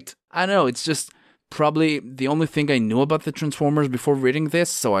great. I don't know, it's just probably the only thing I knew about the Transformers before reading this,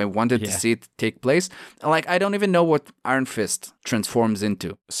 so I wanted to see it take place. Like, I don't even know what Iron Fist transforms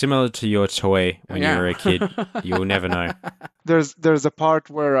into. Similar to your toy when you Yeah. were a kid, you'll never know. There's a part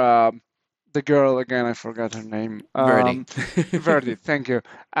where the girl, again, I forgot her name. Verdi. Verdi, thank you.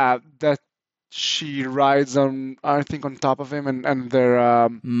 That she rides on, I think, on top of him, and they're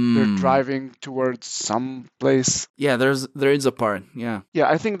driving towards some place. Yeah, there is a part, yeah. Yeah,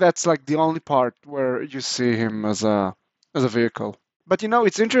 I think that's like the only part where you see him as a vehicle. But you know,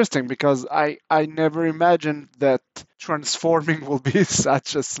 it's interesting because I never imagined that transforming will be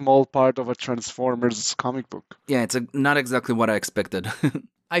such a small part of a Transformers comic book. Yeah, it's not exactly what I expected.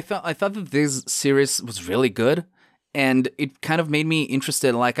 I thought that this series was really good, and it kind of made me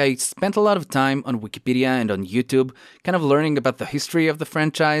interested. Like, I spent a lot of time on Wikipedia and on YouTube kind of learning about the history of the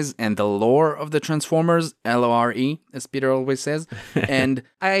franchise and the lore of the Transformers, LORE, as Peter always says. And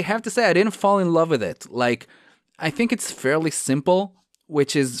I have to say, I didn't fall in love with it. Like, I think it's fairly simple,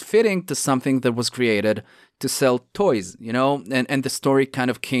 which is fitting to something that was created to sell toys, you know, and the story kind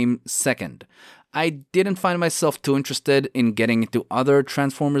of came second. I didn't find myself too interested in getting into other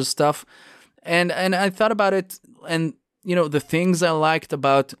Transformers stuff. And I thought about it, and, you know, the things I liked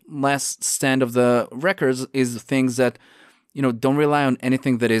about Last Stand of the Wreckers is things that, you know, don't rely on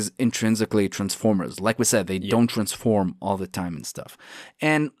anything that is intrinsically Transformers. Like we said, they don't transform all the time and stuff.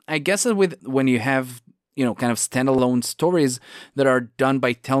 And I guess that when you have, you know, kind of standalone stories that are done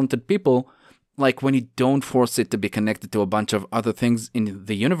by talented people, like when you don't force it to be connected to a bunch of other things in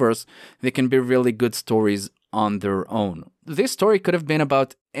the universe, they can be really good stories on their own. This story could have been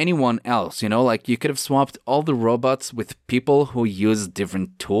about anyone else, you know, like you could have swapped all the robots with people who use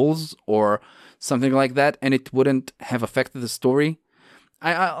different tools or something like that, and it wouldn't have affected the story.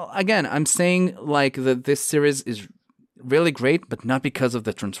 I'm saying like that this series is really great, but not because of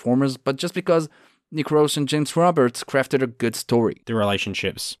the Transformers, but just because Nick Roche and James Roberts crafted a good story. The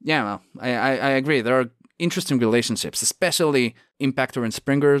relationships. Yeah, well, I agree. There are interesting relationships, especially Impactor and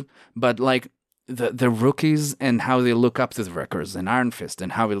Springer, but like the rookies and how they look up to the Wreckers and Iron Fist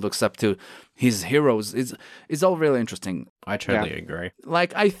and how he looks up to his heroes is all really interesting. I totally agree.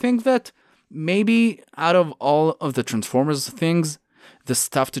 Like, I think that maybe out of all of the Transformers things, the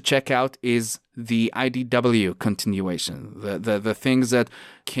stuff to check out is the IDW continuation, the things that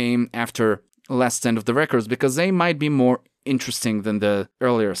came after Last Stand of the Wreckers, because they might be more interesting than the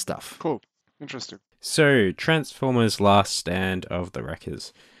earlier stuff. Cool. Interesting. So, Transformers Last Stand of the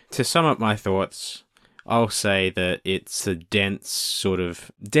Wreckers. To sum up my thoughts, I'll say that it's a dense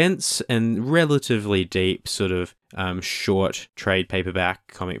and relatively deep sort of short trade paperback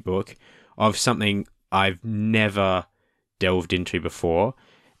comic book of something I've never delved into before.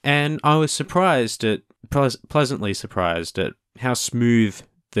 And I was pleasantly surprised at how smooth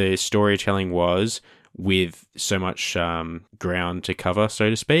the storytelling was with so much ground to cover, so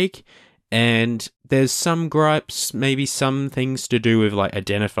to speak. And there's some gripes, maybe some things to do with like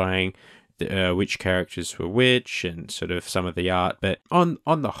identifying which characters were which and sort of some of the art. But on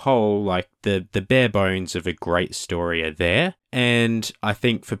the whole, like the bare bones of a great story are there. And I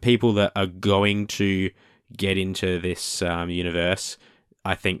think for people that are going to get into this universe,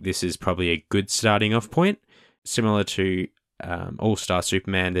 I think this is probably a good starting off point. Similar to All-Star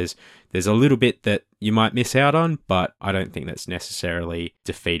Superman, there's a little bit that you might miss out on, but I don't think that's necessarily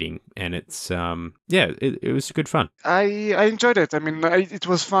defeating. And it's it was good fun. I enjoyed it. I mean, it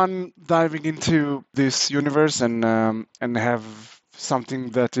was fun diving into this universe and have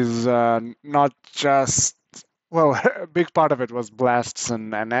something that is not just, well, a big part of it was blasts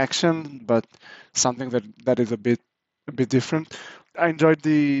and action, but something that is a bit a bit different. I enjoyed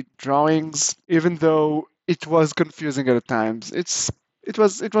the drawings, even though it was confusing at times. It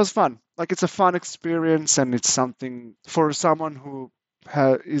was fun. Like it's a fun experience, and it's something for someone who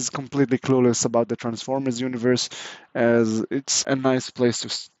is completely clueless about the Transformers universe. As it's a nice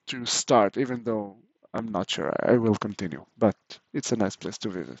place to start, even though I'm not sure I will continue, but it's a nice place to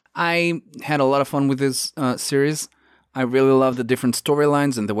visit. I had a lot of fun with this series. I really love the different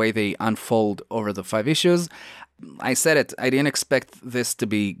storylines and the way they unfold over the 5 issues. I said it, I didn't expect this to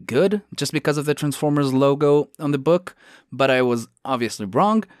be good just because of the Transformers logo on the book, but I was obviously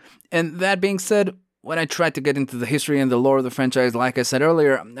wrong. And that being said, when I tried to get into the history and the lore of the franchise, like I said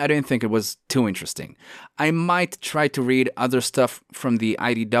earlier, I didn't think it was too interesting. I might try to read other stuff from the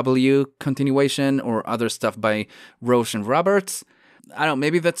IDW continuation or other stuff by Roche and Roberts. I don't know,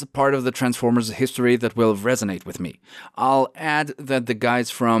 maybe that's a part of the Transformers history that will resonate with me. I'll add that the guys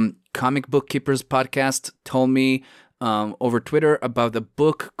from Comic Book Keepers podcast told me over Twitter about a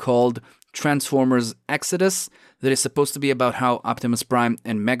book called Transformers Exodus that is supposed to be about how Optimus Prime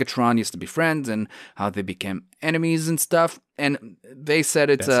and Megatron used to be friends and how they became enemies and stuff. And they said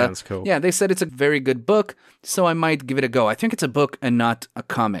it's sounds cool. Yeah, they said it's a very good book, so I might give it a go. I think it's a book and not a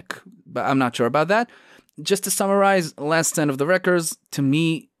comic, but I'm not sure about that. Just to summarize, Last Stand of the Wreckers, to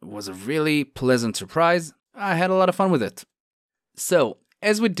me, was a really pleasant surprise. I had a lot of fun with it. So,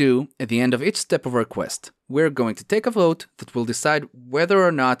 as we do at the end of each step of our quest, we're going to take a vote that will decide whether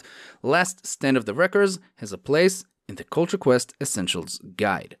or not Last Stand of the Wreckers has a place in the Culture Quest Essentials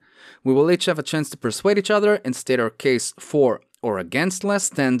Guide. We will each have a chance to persuade each other and state our case for or against Last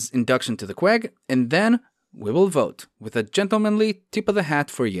Stand's induction to the Quag, and then we will vote with a gentlemanly tip of the hat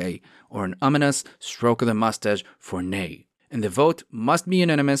for yay or an ominous stroke of the mustache for nay. And the vote must be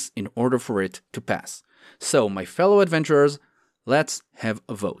unanimous in order for it to pass. So, my fellow adventurers, let's have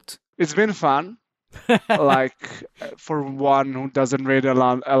a vote. It's been fun. Like for one who doesn't read a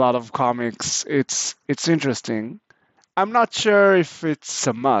lot of comics, it's interesting. I'm not sure if it's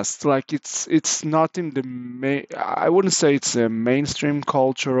a must. Like it's not in the main. I wouldn't say it's a mainstream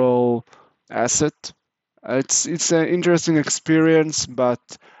cultural asset. It's an interesting experience, but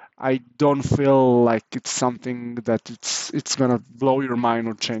I don't feel like it's something that it's gonna blow your mind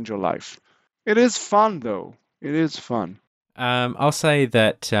or change your life. It is fun though. It is fun. I'll say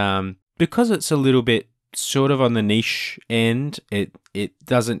that because it's a little bit sort of on the niche end, it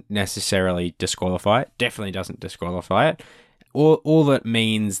doesn't necessarily disqualify it. Definitely doesn't disqualify it. All that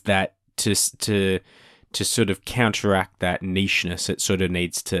means that to sort of counteract that nicheness, it sort of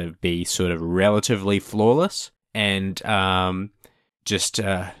needs to be sort of relatively flawless. And just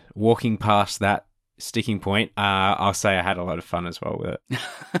walking past that sticking point, I'll say I had a lot of fun as well with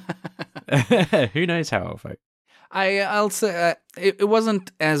it. Who knows how I'll vote? I'll say it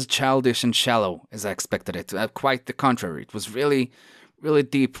wasn't as childish and shallow as I expected it. Quite the contrary. It was really, really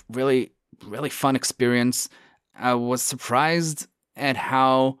deep, really, really fun experience. I was surprised at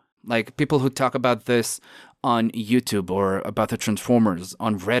how, like, people who talk about this on YouTube or about the Transformers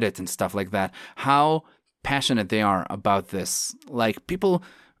on Reddit and stuff like that, how passionate they are about this. Like, people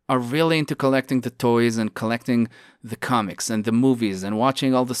are really into collecting the toys and collecting the comics and the movies and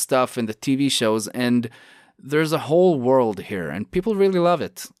watching all the stuff and the TV shows, and there's a whole world here, and people really love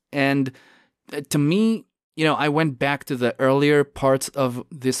it. And to me, I went back to the earlier parts of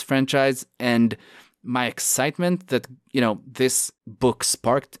this franchise, and my excitement that, this book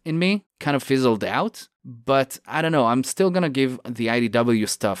sparked in me kind of fizzled out. But I don't know, I'm still going to give the IDW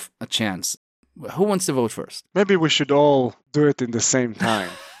stuff a chance. Who wants to vote first? Maybe we should all do it in the same time.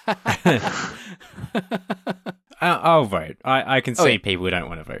 I'll vote. I can see people who don't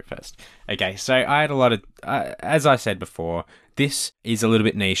want to vote first. Okay, so I had a lot of, as I said before, this is a little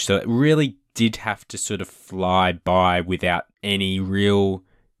bit niche, so it really did have to sort of fly by without any real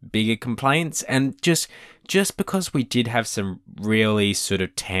bigger complaints. And just because we did have some really sort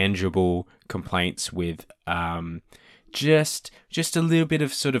of tangible complaints with just a little bit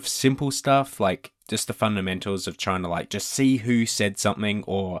of sort of simple stuff, like just the fundamentals of trying to like just see who said something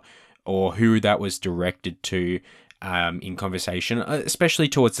or who that was directed to in conversation, especially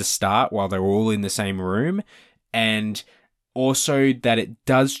towards the start while they're all in the same room. And also that it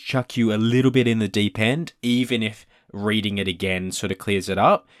does chuck you a little bit in the deep end, even if reading it again sort of clears it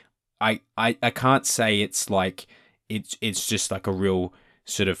up. I can't say it's like it's just like a real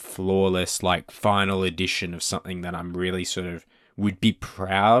sort of flawless like final edition of something that I'm really sort of would be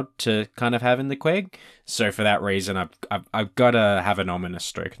proud to kind of have in the Quag. So for that reason, I've got to have an ominous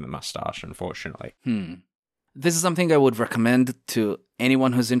stroke in the mustache, unfortunately. This is something I would recommend to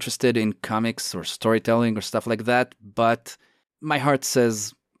anyone who's interested in comics or storytelling or stuff like that, but my heart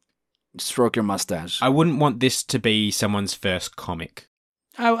says stroke your mustache. I wouldn't want this to be someone's first comic.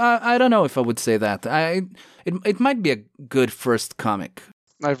 I don't know if I would say that. It might be a good first comic.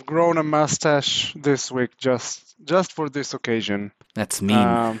 I've grown a mustache this week just for this occasion. That's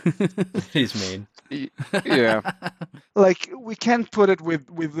mean. It is mean. Yeah, like we can't put it with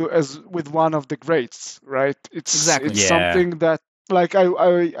one of the greats, right? Exactly. It's Yeah. something that like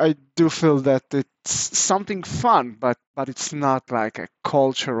I do feel that it's something fun, but it's not like a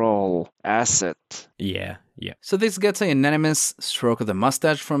cultural asset. Yeah, yeah. So this gets a unanimous stroke of the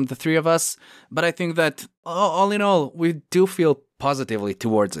mustache from the three of us, but I think that all in all, we do feel positively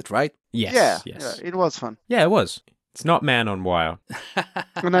towards it, right? Yes, Yeah, yes. yeah, it was fun. Yeah, it was. It's not Man on Wire.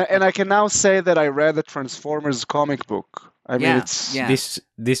 And I can now say that I read the Transformers comic book. I mean, Yeah, it's yeah.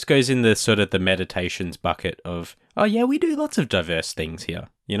 This goes in the sort of the meditations bucket of, oh yeah, we do lots of diverse things here,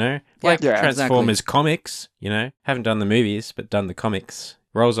 you know? Like Yeah, Transformers comics, you know? Haven't done the movies, but done the comics.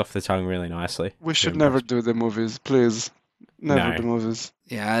 Rolls off the tongue really nicely. we should Very never impressed. do the movies, please. Never No. the movies.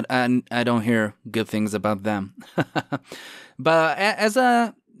 Yeah, I don't hear good things about them. But as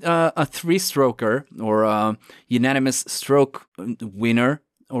a three-stroker or a unanimous stroke winner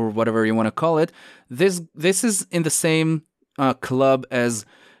or whatever you want to call it, this is in the same club as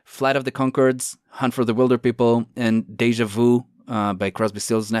Flight of the Conchords, Hunt for the Wilder People, and Deja Vu by Crosby,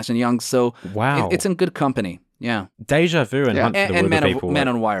 Stills, Nash & Young. So Wow. it's in good company. Yeah, Deja Vu and Yeah. Hunt for the and Wilder Man, People. Man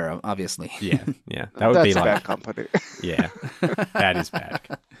on Wire, obviously. Yeah, yeah. That would be That's like, bad company. yeah, that is bad.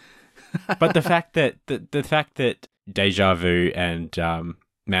 But the fact that the fact that Deja Vu and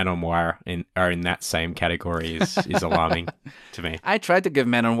Man on Wire are in that same category is alarming to me. I tried to give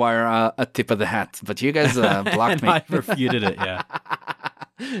Man on Wire a tip of the hat, but you guys blocked And me. I refuted it. Yeah.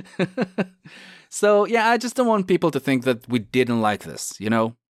 So, yeah, I just don't want people to think that we didn't like this, you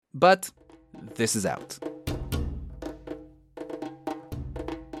know? But this is out.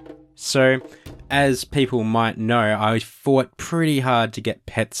 So, as people might know, I fought pretty hard to get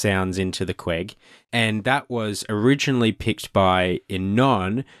Pet Sounds into the Queg, and that was originally picked by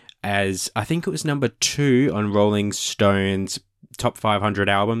Inon as, I think it was number 2 on Rolling Stone's top 500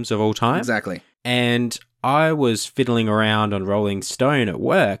 albums of all time. Exactly. And I was fiddling around on Rolling Stone at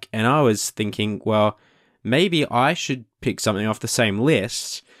work, and I was thinking, well, maybe I should pick something off the same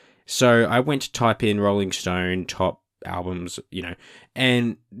list. So I went to type in Rolling Stone top albums, you know,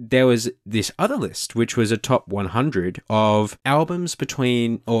 and there was this other list, which was a top 100 of albums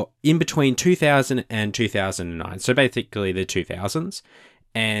in between 2000 and 2009. So basically the 2000s.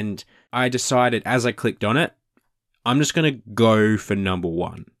 And I decided as I clicked on it, I'm just going to go for number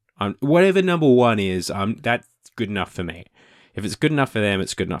 1. Whatever number 1 is, that's good enough for me. If it's good enough for them,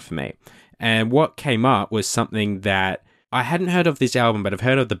 it's good enough for me. And what came up was something that I hadn't heard of this album, but I've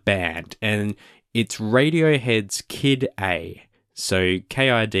heard of the band, and it's Radiohead's Kid A. So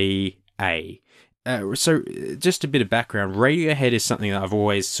K-I-D-A. So just a bit of background. Radiohead is something that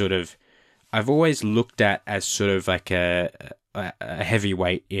I've always looked at as sort of like a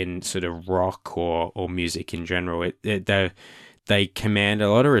heavyweight in sort of rock or music in general. They command a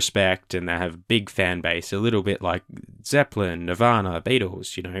lot of respect and they have a big fan base, a little bit like Zeppelin, Nirvana,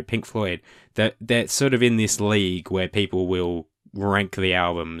 Beatles, you know, Pink Floyd. They're sort of in this league where people will rank the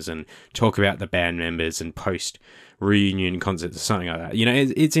albums and talk about the band members and post reunion concerts or something like that. You know,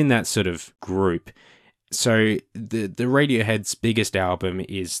 it's in that sort of group. So the Radiohead's biggest album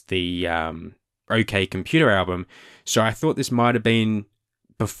is the OK Computer album. So I thought this might have been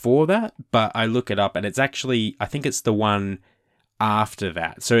before that, but I look it up and it's actually, I think it's the one after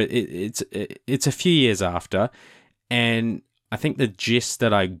that. So it's a few years after, and I think the gist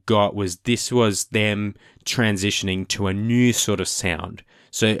that I got was this was them transitioning to a new sort of sound.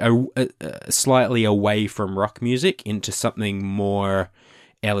 So a slightly away from rock music into something more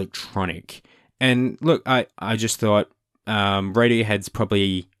electronic. And look, I just thought Radiohead's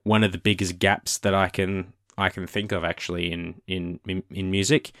probably one of the biggest gaps that I can think of actually in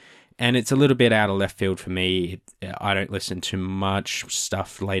music. And it's a little bit out of left field for me. I don't listen to much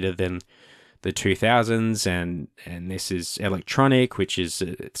stuff later than the 2000s, and this is electronic, which is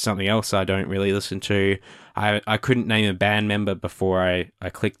something else I don't really listen to. I couldn't name a band member before I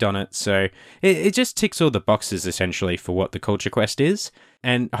clicked on it, so it just ticks all the boxes essentially for what the Culture Quest is.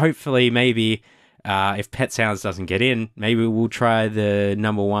 And hopefully maybe if Pet Sounds doesn't get in, maybe we'll try the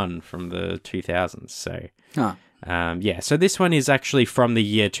number 1 from the 2000s. So so this one is actually from the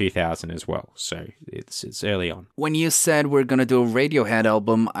year 2000 as well, so it's early on. When you said we're gonna do a Radiohead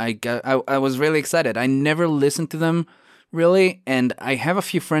album, I was really excited. I never listened to them really, and I have a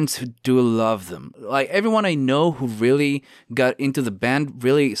few friends who do love them. Like everyone I know who really got into the band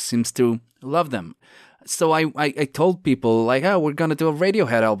really seems to love them. So I told people like, oh, we're gonna do a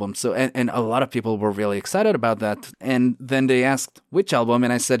Radiohead album. So and a lot of people were really excited about that. And then they asked which album,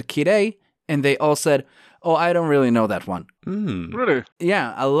 and I said Kid A, and they all said, oh, I don't really know that one. Really?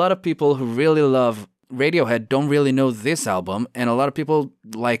 Yeah, a lot of people who really love Radiohead don't really know this album, and a lot of people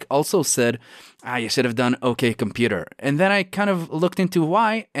like also said, you should have done OK Computer. And then I kind of looked into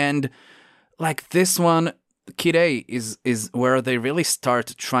why, and like this one, Kid A is where they really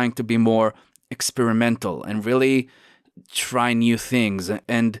start trying to be more experimental and really try new things.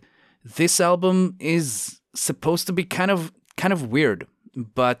 And this album is supposed to be kind of weird,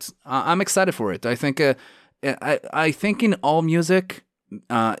 but I'm excited for it. I think I think in all music,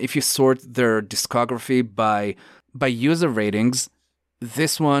 if you sort their discography by user ratings,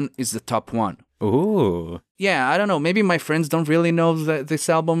 this one is the top one. Ooh. Yeah, I don't know. Maybe my friends don't really know this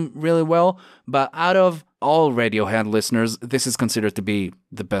album really well, but out of all Radiohead listeners, this is considered to be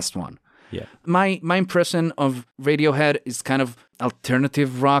the best one. Yeah. My impression of Radiohead is kind of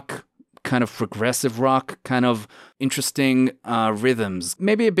alternative rock, kind of progressive rock, kind of interesting rhythms.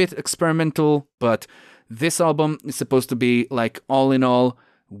 Maybe a bit experimental, but this album is supposed to be like all in all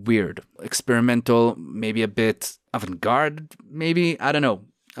weird, experimental, maybe a bit avant-garde, maybe. I don't know.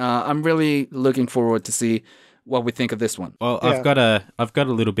 I'm really looking forward to see what we think of this one. Well, Yeah. I've got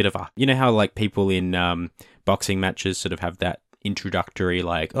a little bit of a, you know how like people in boxing matches sort of have that introductory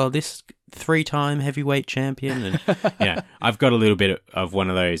like, oh, this 3-time heavyweight champion, and yeah, I've got a little bit of one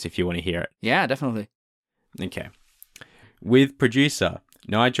of those if you want to hear it. Yeah, definitely. Okay. With producer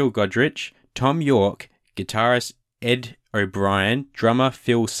Nigel Godrich, Tom York, guitarist Ed O'Brien, drummer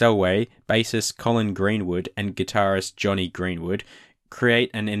Phil Selway, bassist Colin Greenwood, and guitarist Johnny Greenwood, create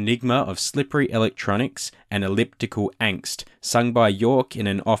an enigma of slippery electronics and elliptical angst, sung by York in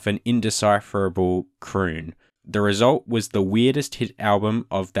an often indecipherable croon. The result was the weirdest hit album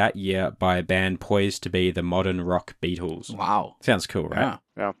of that year by a band poised to be the modern rock Beatles. Wow. Sounds cool, right?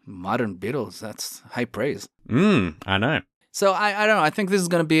 Yeah. Modern Beatles, that's high praise. I know. So I don't know. I think this is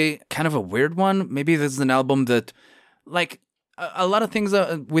going to be kind of a weird one. Maybe this is an album that, like, a lot of things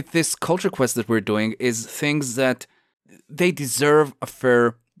with this Culture Quest that we're doing is things that they deserve a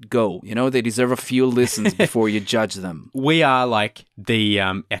fair go. You know, they deserve a few listens before you judge them. We are like the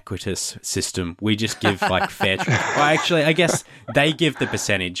Equitas system. We just give like fair trial. Well, actually, I guess they give the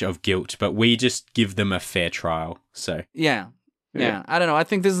percentage of guilt, but we just give them a fair trial. So Yeah. I don't know. I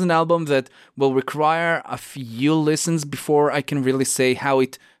think this is an album that will require a few listens before I can really say how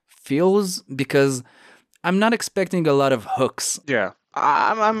it feels, because I'm not expecting a lot of hooks. Yeah.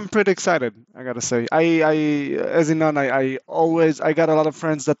 I'm pretty excited, I gotta say. I as in none, I got a lot of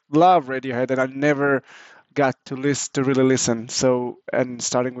friends that love Radiohead, and I never got to really listen. So, and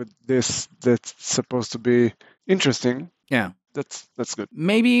starting with this, that's supposed to be interesting. Yeah. That's good.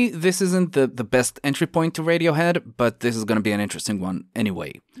 Maybe this isn't the best entry point to Radiohead, but this is going to be an interesting one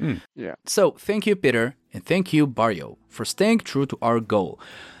anyway. Yeah. So thank you, Peter, and thank you, Barrio, for staying true to our goal.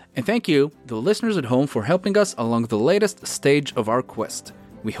 And thank you, the listeners at home, for helping us along the latest stage of our quest.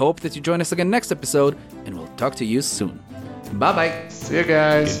 We hope that you join us again next episode, and we'll talk to you soon. Bye-bye. See you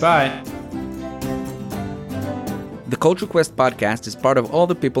guys. goodbye. The Culture Quest podcast is part of All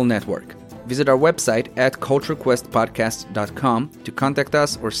the People Network. Visit our website at culturequestpodcast.com to contact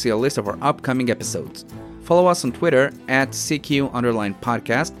us or see a list of our upcoming episodes. Follow us on Twitter at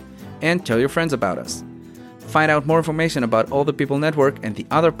CQ_podcast and tell your friends about us. Find out more information about All the People Network and the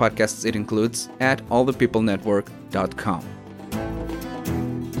other podcasts it includes at allthepeoplenetwork.com.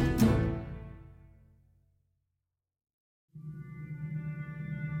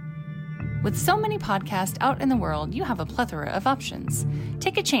 With so many podcasts out in the world, you have a plethora of options.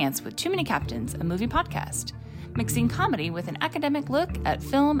 Take a chance with Too Many Captains, a movie podcast. Mixing comedy with an academic look at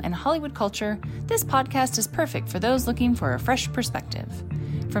film and Hollywood culture, this podcast is perfect for those looking for a fresh perspective.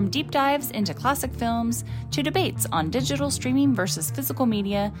 From deep dives into classic films to debates on digital streaming versus physical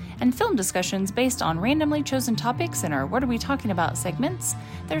media and film discussions based on randomly chosen topics in our What Are We Talking About segments,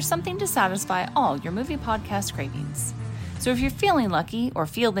 there's something to satisfy all your movie podcast cravings. So if you're feeling lucky or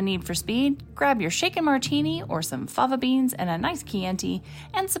feel the need for speed, grab your shaken martini or some fava beans and a nice Chianti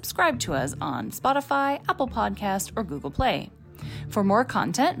and subscribe to us on Spotify, Apple Podcast, or Google Play. For more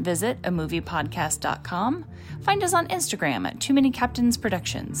content, visit amoviepodcast.com. Find us on Instagram at Too Many Captains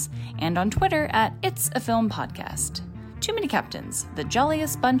Productions and on Twitter at It's a Film Podcast. Too Many Captains, the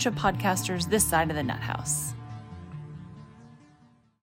jolliest bunch of podcasters this side of the nut house.